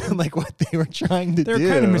of them and like what they were trying to do.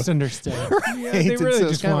 They're kind of misunderstood. Right. Yeah, they And really so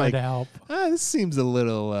it's just kinda wanted like, to help. This seems a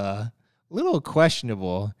little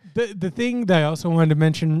questionable. The thing that I also wanted to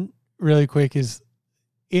mention really quick is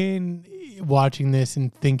in watching this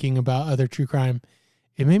and thinking about other true crime,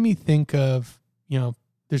 it made me think of,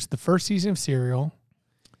 there's the first season of Serial.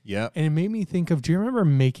 Yep. And it made me think of, do you remember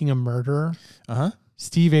Making a Murderer? Uh-huh.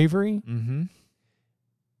 Steve Avery? Mm-hmm.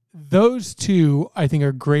 Those two, I think,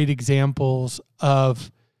 are great examples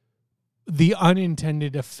of the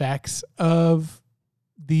unintended effects of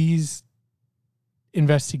these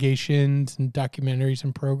investigations and documentaries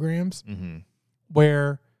and programs,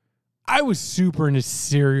 where I was super into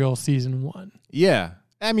Serial season 1. Yeah.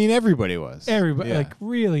 I mean, everybody was. Everybody, like,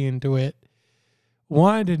 really into it.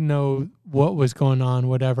 Wanted to know what was going on,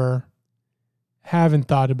 whatever. Haven't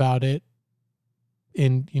thought about it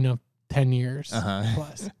in, 10 years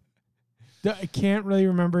plus. I can't really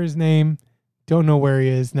remember his name. Don't know where he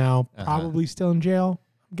is now. Probably still in jail,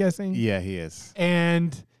 I'm guessing. Yeah, he is.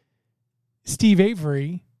 And Steve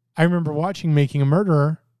Avery, I remember watching Making a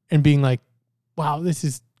Murderer and being like, wow, this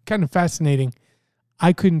is kind of fascinating.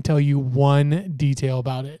 I couldn't tell you one detail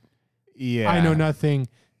about it. Yeah. I know nothing.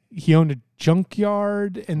 He owned a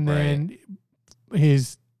junkyard, and then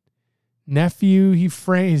his nephew,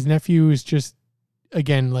 his nephew is just,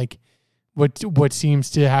 again, like what seems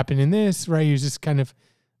to happen in this, right? He was just kind of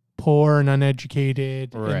poor and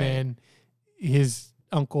uneducated, and then his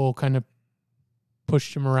uncle kind of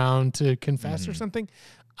pushed him around to confess or something.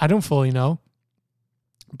 I don't fully know,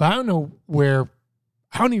 but I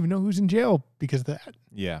don't even know who's in jail because of that.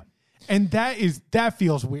 Yeah. And that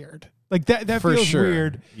feels weird. Like that For feels sure.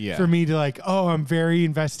 weird Yeah. for me to like, oh, I'm very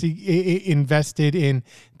invested in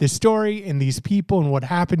this story and these people and what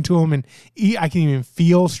happened to them. And I can even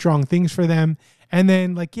feel strong things for them. And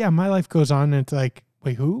then like, yeah, my life goes on and it's like,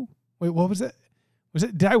 wait, who? Wait, what was it?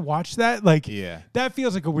 Did I watch that? Like, that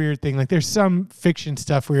feels like a weird thing. Like there's some fiction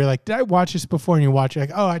stuff where you're like, did I watch this before? And you watch it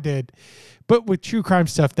like, oh, I did. But with true crime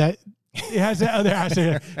stuff, that it has that other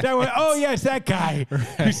aspect. That one, oh yes, that guy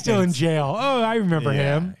who's still in jail. Oh, I remember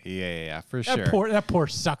him. Yeah, for That sure. That poor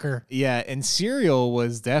sucker. Yeah, and Serial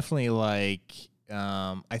was definitely like,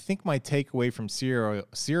 I think my takeaway from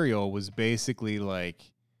Serial was basically like,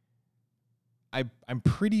 I'm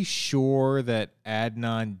pretty sure that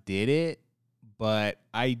Adnan did it, but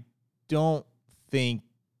I don't think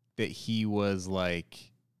that he was like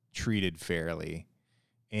treated fairly.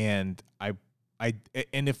 And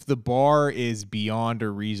and if the bar is beyond a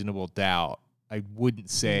reasonable doubt, I wouldn't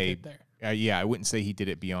say I wouldn't say he did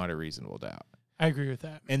it beyond a reasonable doubt. I agree with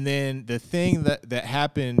that. And then the thing that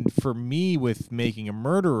happened for me with Making a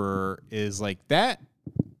Murderer is like that.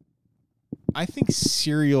 I think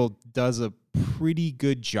Serial does a pretty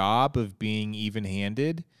good job of being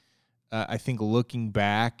even-handed. I think looking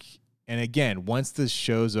back, and again, once the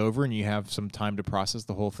show's over and you have some time to process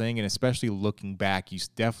the whole thing, and especially looking back, you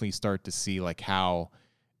definitely start to see like how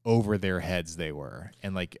over their heads they were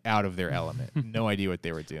and like out of their element. No idea what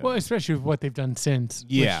they were doing. Well, especially with what they've done since.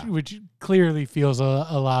 Yeah. Which clearly feels a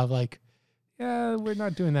lot of like, yeah, we're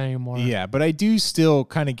not doing that anymore. Yeah, but I do still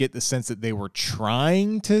kind of get the sense that they were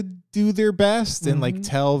trying to do their best and like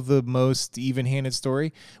tell the most even-handed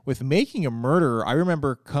story. With Making a Murderer, I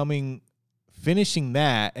remember finishing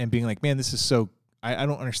that and being like, man, this is so, I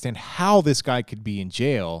don't understand how this guy could be in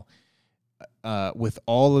jail with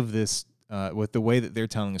all of this, with the way that they're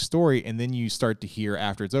telling a story. And then you start to hear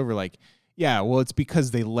after it's over, like, yeah, well, it's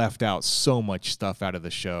because they left out so much stuff out of the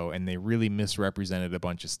show and they really misrepresented a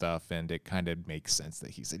bunch of stuff, and it kind of makes sense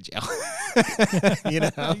that he's in jail. You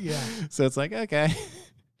know? Yeah. So it's like, okay.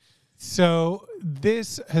 So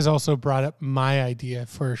this has also brought up my idea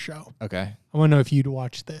for a show. Okay. I want to know if you'd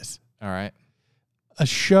watch this. All right. A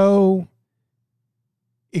show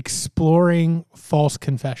exploring false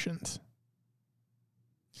confessions.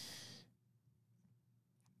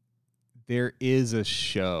 There is a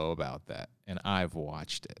show about that, and I've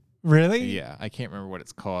watched it. Really? Yeah, I can't remember what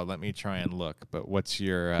it's called. Let me try and look. But what's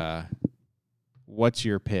your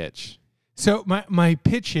pitch? So my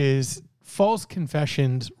pitch is false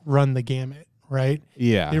confessions run the gamut, right?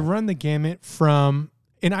 Yeah. They run the gamut from,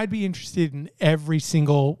 and I'd be interested in every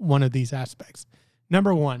single one of these aspects.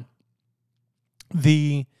 Number one,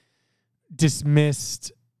 the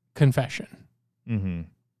dismissed confession. Mm-hmm.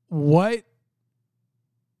 What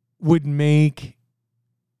would make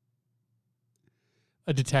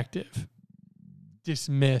a detective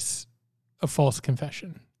dismiss a false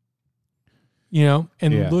confession? You know,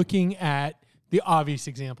 and looking at the obvious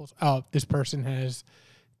examples. Oh, this person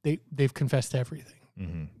they've confessed to everything.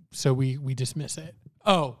 Mm-hmm. So we dismiss it.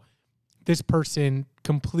 Oh, this person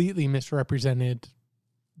completely misrepresented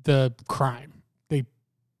the crime. They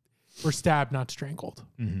were stabbed, not strangled.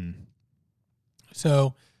 Mm-hmm.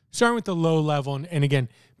 So starting with the low level, and again,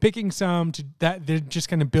 picking some to that, they're just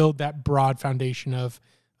going to build that broad foundation of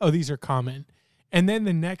oh, these are common. And then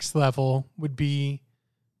the next level would be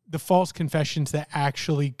the false confessions that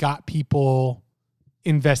actually got people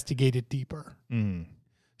investigated deeper.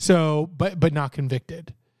 So, but not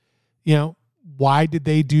convicted. You know, why did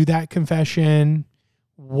they do that confession?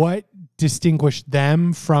 What distinguished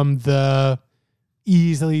them from the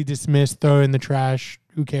easily dismissed, throw in the trash,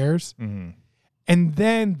 who cares? And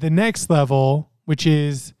then the next level, which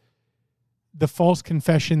is the false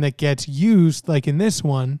confession that gets used, like in this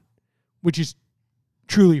one, which is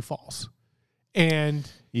truly false. And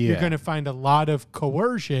you're going to find a lot of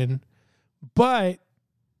coercion. But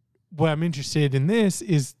what I'm interested in this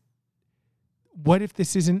is, what if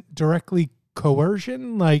this isn't directly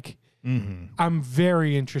coercion? Like, I'm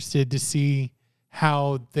very interested to see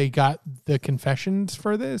how they got the confessions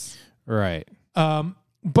for this. Right.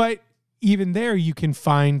 But even there, you can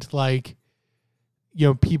find, like, you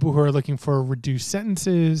know, people who are looking for reduced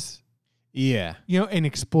sentences. Yeah. You know, and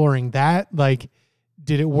exploring that. Like,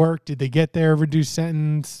 did it work? Did they get their reduced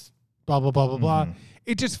sentence? Blah, blah, blah, blah, blah.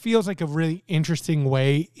 It just feels like a really interesting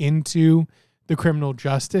way into the criminal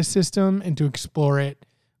justice system and to explore it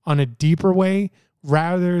on a deeper way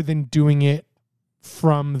rather than doing it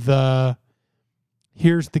from the,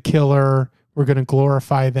 here's the killer, we're going to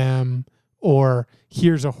glorify them, or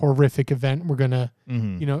here's a horrific event, we're going to,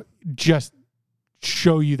 you know, just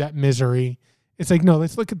show you that misery. It's like, no,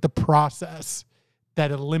 let's look at the process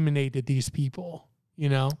that eliminated these people, you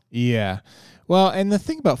know? Yeah. Well, and the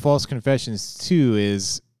thing about false confessions too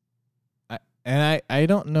is, I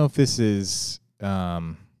don't know if this is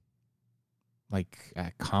like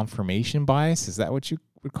a confirmation bias. Is that what you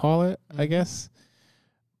would call it? I guess.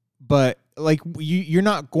 But like you're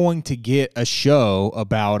not going to get a show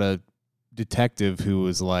about a detective who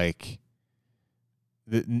was like,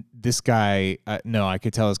 this guy, no, I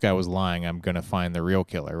could tell this guy was lying. I'm going to find the real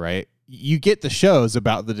killer, right? You get the shows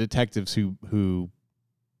about the detectives who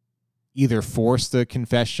either forced a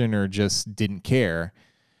confession or just didn't care.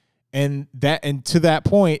 And to that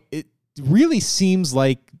point, it really seems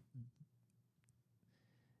like,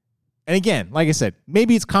 and again, like I said,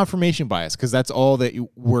 maybe it's confirmation bias because that's all that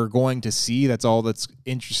we're going to see. That's all that's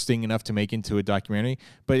interesting enough to make into a documentary.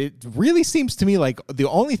 But it really seems to me like the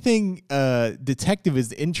only thing a detective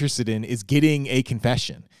is interested in is getting a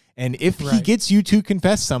confession. And if he gets you to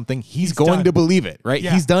confess something, he's going to believe it, right?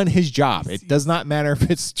 Yeah. He's done his job. It does not matter if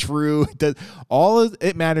it's true.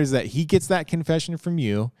 It matters that he gets that confession from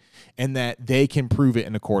you and that they can prove it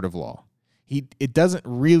in a court of law. It doesn't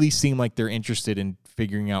really seem like they're interested in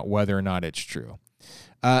figuring out whether or not it's true.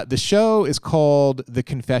 The show is called The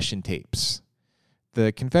Confession Tapes.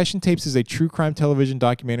 The Confession Tapes is a true crime television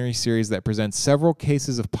documentary series that presents several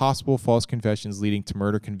cases of possible false confessions leading to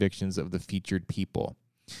murder convictions of the featured people.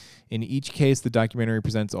 In each case, the documentary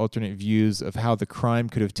presents alternate views of how the crime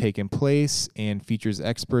could have taken place and features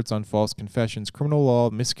experts on false confessions, criminal law,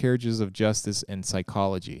 miscarriages of justice, and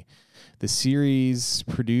psychology. The series,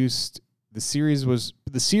 produced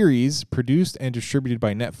and distributed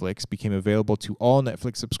by Netflix, became available to all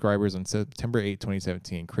Netflix subscribers on September 8,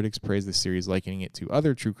 2017. Critics praised the series, likening it to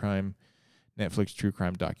other Netflix true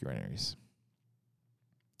crime documentaries.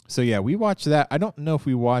 So yeah, we watched that. I don't know if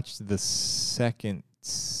we watched the second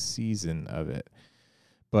season of it,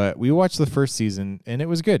 but we watched the first season and it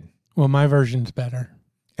was good. Well, my version's better.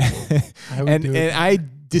 I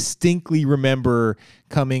distinctly remember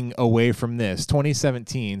coming away from this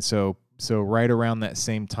 2017. So right around that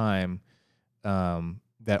same time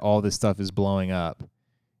that all this stuff is blowing up.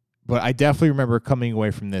 But I definitely remember coming away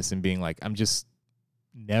from this and being like, I'm just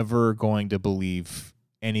never going to believe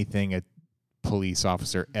anything a police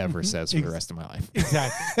officer ever says for the rest of my life.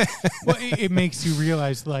 Exactly. Well, it makes you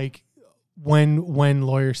realize, like, when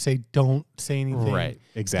lawyers say don't say anything, right?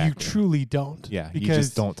 Exactly. You truly don't. Yeah, because you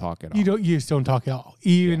just don't talk at all. You just don't talk at all.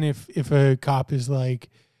 Even if a cop is like,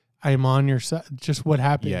 I'm on your side, just what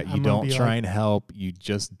happened. Yeah, you don't try and help. You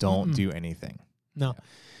just don't do anything. No.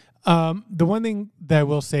 Yeah. The one thing that I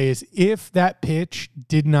will say is, if that pitch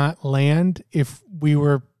did not land, if we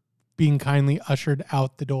were being kindly ushered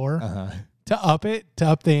out the door to up the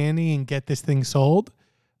ante and get this thing sold,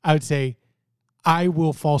 I would say, I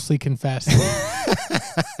will falsely confess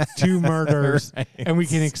to murders, and we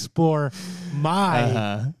can explore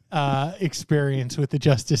my experience with the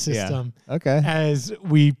justice system. Yeah. Okay. As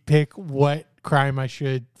we pick what crime I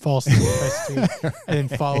should falsely confess to, and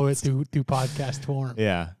then follow it through podcast form.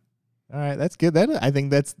 Yeah. All right, that's good. I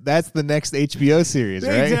think that's the next HBO series,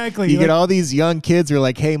 right? Exactly. You get all these young kids who are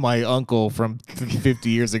like, hey, my uncle from 50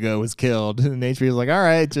 years ago was killed. And HBO's like, all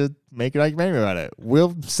right, just make a documentary about it.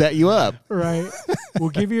 We'll set you up. Right. We'll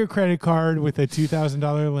give you a credit card with a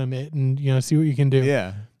 $2,000 limit and, see what you can do.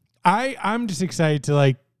 Yeah. I'm just excited to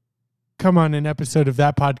like come on an episode of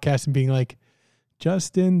that podcast and being like,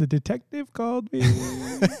 Justin, the detective called me.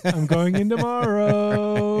 I'm going in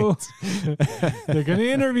tomorrow. They're going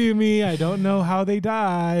to interview me. I don't know how they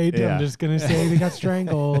died. Yeah. I'm just going to say they got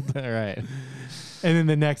strangled. All right. And then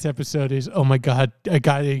the next episode is, oh my God, I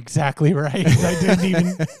got it exactly right. I didn't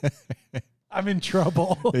even, I'm in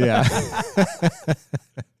trouble. Yeah.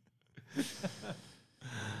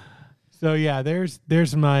 So yeah,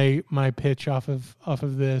 there's my pitch off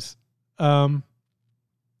of this. One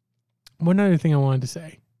other thing I wanted to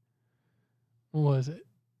say. What was it?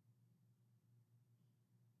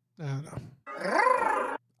 I don't know.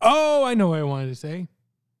 Oh, I know what I wanted to say.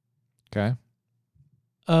 Okay.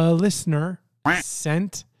 A listener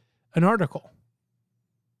sent an article.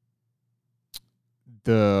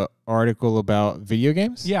 The article about video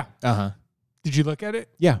games? Yeah. Uh-huh. Did you look at it?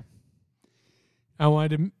 Yeah. I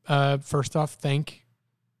wanted to first off thank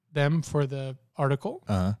them for the article.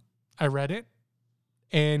 Uh-huh. I read it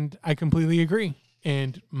and I completely agree.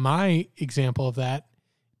 And my example of that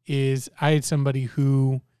is I had somebody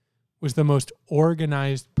who was the most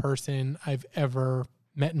organized person I've ever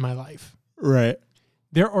met in my life. Right.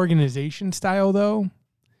 Their organization style, though,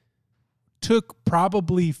 took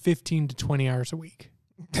probably 15 to 20 hours a week.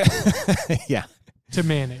 Yeah. To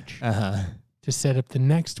manage. Uh-huh. To set up the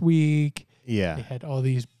next week. Yeah. They had all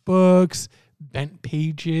these books, bent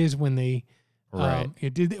pages when they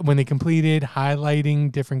when they completed, highlighting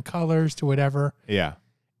different colors to whatever. Yeah.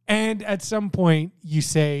 And at some point you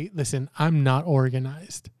say, listen, I'm not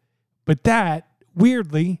organized. But that,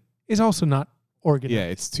 weirdly, is also not organized. Yeah,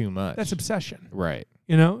 it's too much. That's obsession. Right.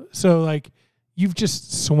 You know? So, like, you've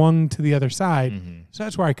just swung to the other side. Mm-hmm. So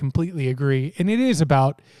that's where I completely agree. And it is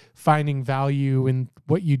about finding value in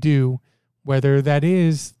what you do, whether that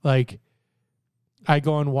is, like, I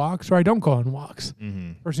go on walks or I don't go on walks.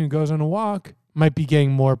 Mm-hmm. Person who goes on a walk might be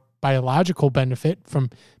getting more biological benefit from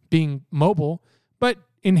being mobile, but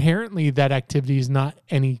inherently that activity is not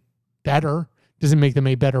any better. Doesn't make them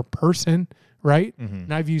a better person, right? Mm-hmm.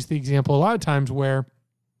 And I've used the example a lot of times where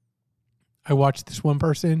I watch this one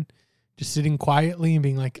person just sitting quietly and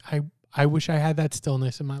being like, I wish I had that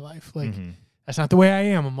stillness in my life. Like, Mm-hmm. that's not the way I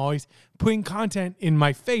am. I'm always putting content in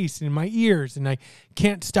my face and in my ears, and I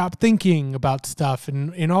can't stop thinking about stuff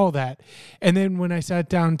and all that. And then when I sat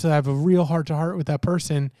down to have a real heart-to-heart with that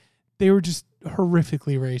person, they were just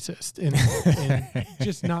horrifically racist and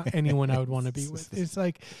just not anyone I would want to be with. It's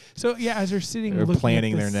like, so yeah, as they're sitting, They're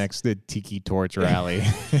planning at their next tiki torch rally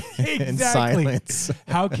in Exactly. silence.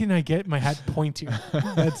 How can I get my hat pointier?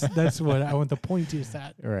 That's what I want, the pointiest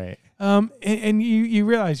hat. Right. And you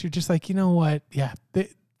realize you're just like, you know what? Yeah,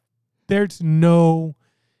 there's no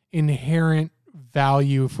inherent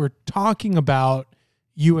value if we're talking about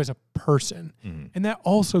you as a person. Mm-hmm. And that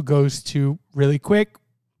also goes to, really quick,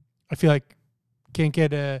 I feel like can't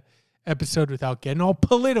get a episode without getting all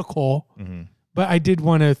political, Mm-hmm. but I did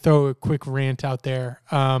want to throw a quick rant out there.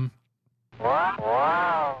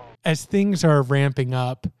 As things are ramping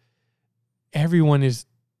up, everyone is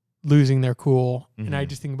losing their cool. Mm-hmm. And I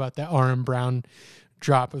just think about that R.M. Brown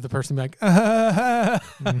drop of the person being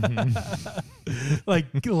like,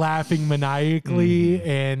 like laughing maniacally. Mm-hmm.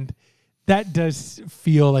 And that does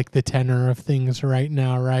feel like the tenor of things right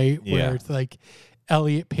now, right? Yeah. Where it's like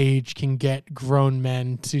Elliot Page can get grown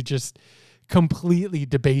men to just completely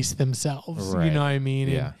debase themselves. Right. You know what I mean?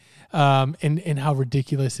 Yeah. And how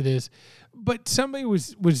ridiculous it is. But somebody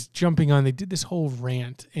was jumping on, they did this whole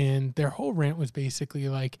rant, and their whole rant was basically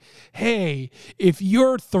like, hey, if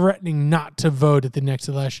you're threatening not to vote at the next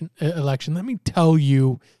election, let me tell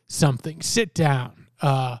you something. Sit down.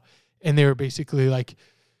 And they were basically like,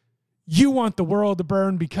 you want the world to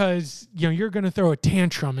burn because, you know, you're going to throw a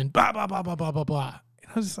tantrum and blah, blah, blah, blah, blah, blah, blah.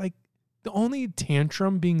 And I was like, the only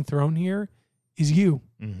tantrum being thrown here is you.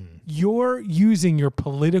 Mm-hmm. You're using your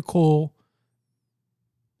political...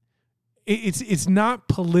 It's not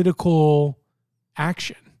political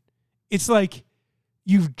action. It's like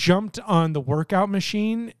you've jumped on the workout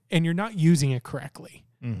machine and you're not using it correctly.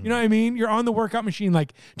 Mm-hmm. You know what I mean? You're on the workout machine,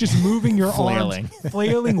 like just moving your Flailing. arms,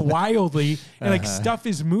 flailing wildly, and like stuff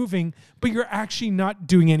is moving, but you're actually not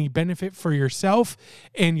doing any benefit for yourself,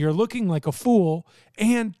 and you're looking like a fool,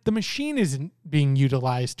 and the machine isn't being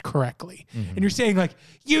utilized correctly. Mm-hmm. And you're saying like,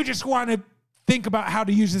 you just want to think about how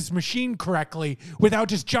to use this machine correctly without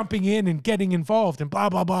just jumping in and getting involved and blah,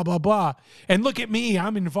 blah, blah, blah, blah. And look at me,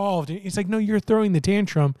 I'm involved. And it's like, no, you're throwing the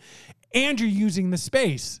tantrum and you're using the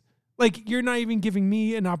space. Like, you're not even giving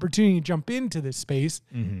me an opportunity to jump into this space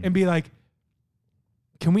and be like,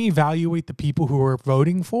 can we evaluate the people who are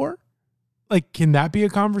voting for? Like, can that be a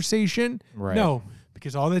conversation? Right. No,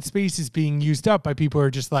 because all that space is being used up by people who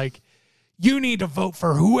are just like, you need to vote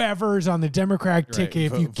for whoever's on the Democratic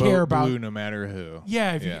ticket if you care about blue, no matter who.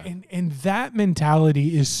 Yeah, and that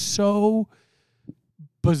mentality is so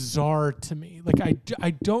bizarre to me. Like I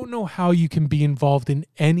don't know how you can be involved in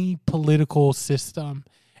any political system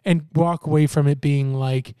and walk away from it being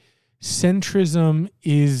like centrism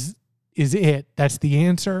is it. That's the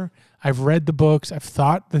answer. I've read the books, I've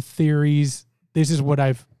thought the theories. This is what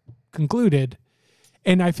I've concluded.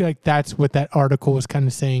 And I feel like that's what that article was kind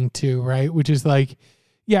of saying too, right? Which is like,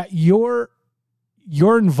 yeah, your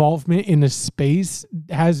involvement in a space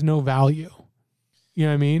has no value. You know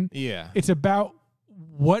what I mean? Yeah. It's about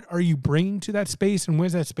what are you bringing to that space and what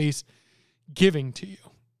is that space giving to you?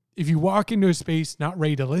 If you walk into a space not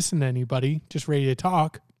ready to listen to anybody, just ready to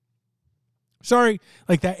talk, sorry,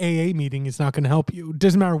 like that AA meeting is not going to help you. It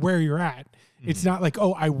doesn't matter where you're at. It's not like,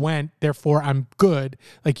 oh, I went, therefore I'm good.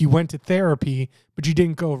 Like you went to therapy, but you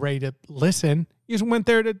didn't go ready to listen. You just went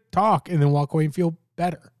there to talk and then walk away and feel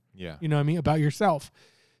better. Yeah. You know what I mean? About yourself.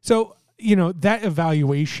 So, that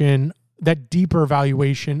evaluation, that deeper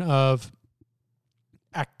evaluation of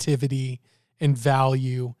activity and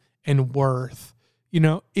value and worth,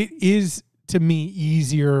 it is to me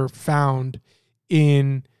easier found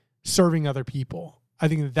in serving other people. I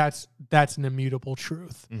think that's an immutable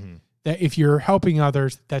truth. Mm-hmm. That if you're helping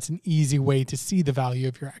others, that's an easy way to see the value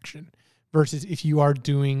of your action. Versus if you are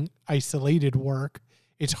doing isolated work,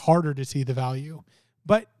 it's harder to see the value.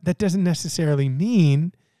 But that doesn't necessarily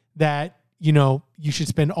mean that, you should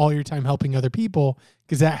spend all your time helping other people,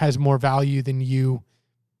 because that has more value than you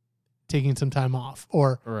taking some time off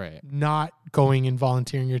or not going and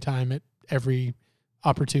volunteering your time at every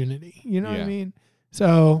opportunity. You know what I mean?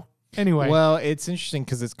 So anyway. Well, it's interesting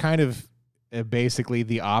because it's kind of basically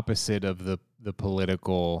the opposite of the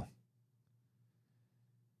political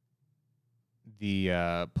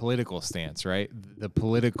stance, right?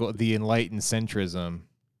 The enlightened centrism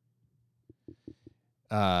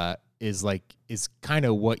is kind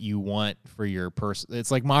of what you want for your person.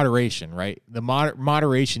 It's like moderation, right? The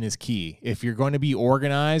moderation is key. If you're going to be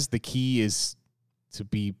organized, the key is to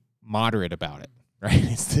be moderate about it, right?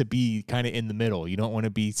 It's to be kind of in the middle. You don't want to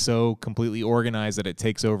be so completely organized that it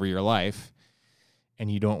takes over your life,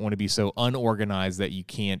 and you don't want to be so unorganized that you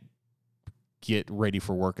can't get ready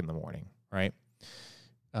for work in the morning, right?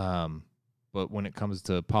 But when it comes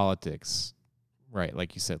to politics, right,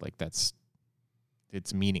 like you said, like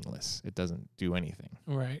it's meaningless. It doesn't do anything.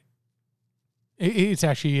 Right. It's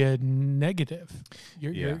actually a negative.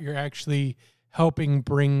 You're actually helping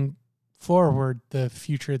bring forward the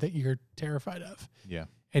future that you're terrified of. Yeah.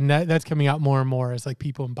 And that's coming out more and more as like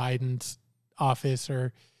people in Biden's office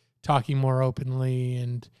are talking more openly,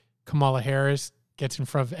 and Kamala Harris gets in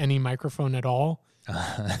front of any microphone at all.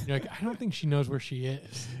 You're like, I don't think she knows where she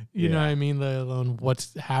is. You know what I mean? Let alone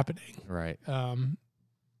what's happening. Right.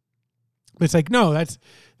 But it's like, no, that's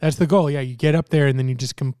the goal. Yeah, you get up there and then you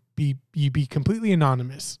just be completely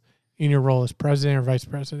anonymous in your role as president or vice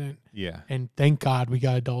president. Yeah. And thank God we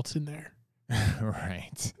got adults in there.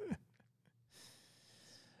 Right.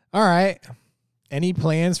 All right. Any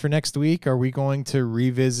plans for next week? Are we going to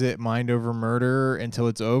revisit Mind Over Murder until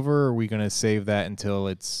it's over? Or are we going to save that until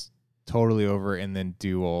it's totally over and then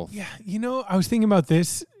do all? Yeah. I was thinking about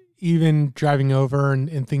this even driving over and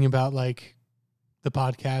thinking about like the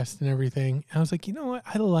podcast and everything. And I was like, you know what?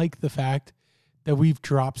 I like the fact that we've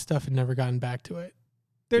dropped stuff and never gotten back to it.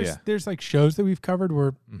 There's like shows that we've covered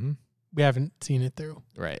where we haven't seen it through.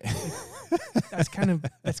 Right. That's kind of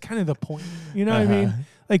the point. You know what I mean?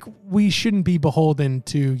 Like we shouldn't be beholden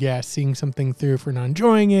to seeing something through if we're not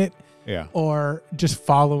enjoying it. Yeah. Or just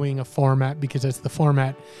following a format because that's the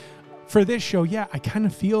format. For this show, I kind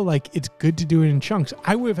of feel like it's good to do it in chunks.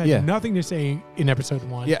 I would have had nothing to say in episode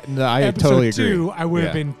 1. Yeah, no, I episode totally agree. 2, I would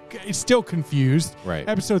have been still confused. Right.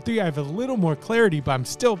 Episode 3, I have a little more clarity, but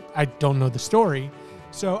I don't know the story.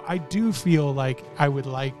 So I do feel like I would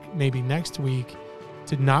like maybe next week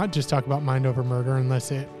to not just talk about Mind Over Murder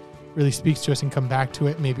unless it really speaks to us and come back to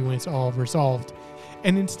it maybe when it's all resolved.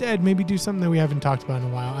 And instead, maybe do something that we haven't talked about in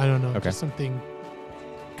a while. I don't know. Okay. Just something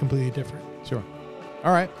completely different. Sure.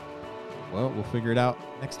 All right. Well, we'll figure it out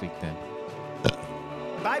next week then.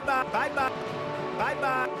 Bye-bye. Bye-bye.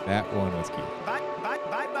 Bye-bye. That one was key. Bye-bye.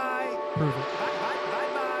 Bye-bye. Prove it. Bye-bye.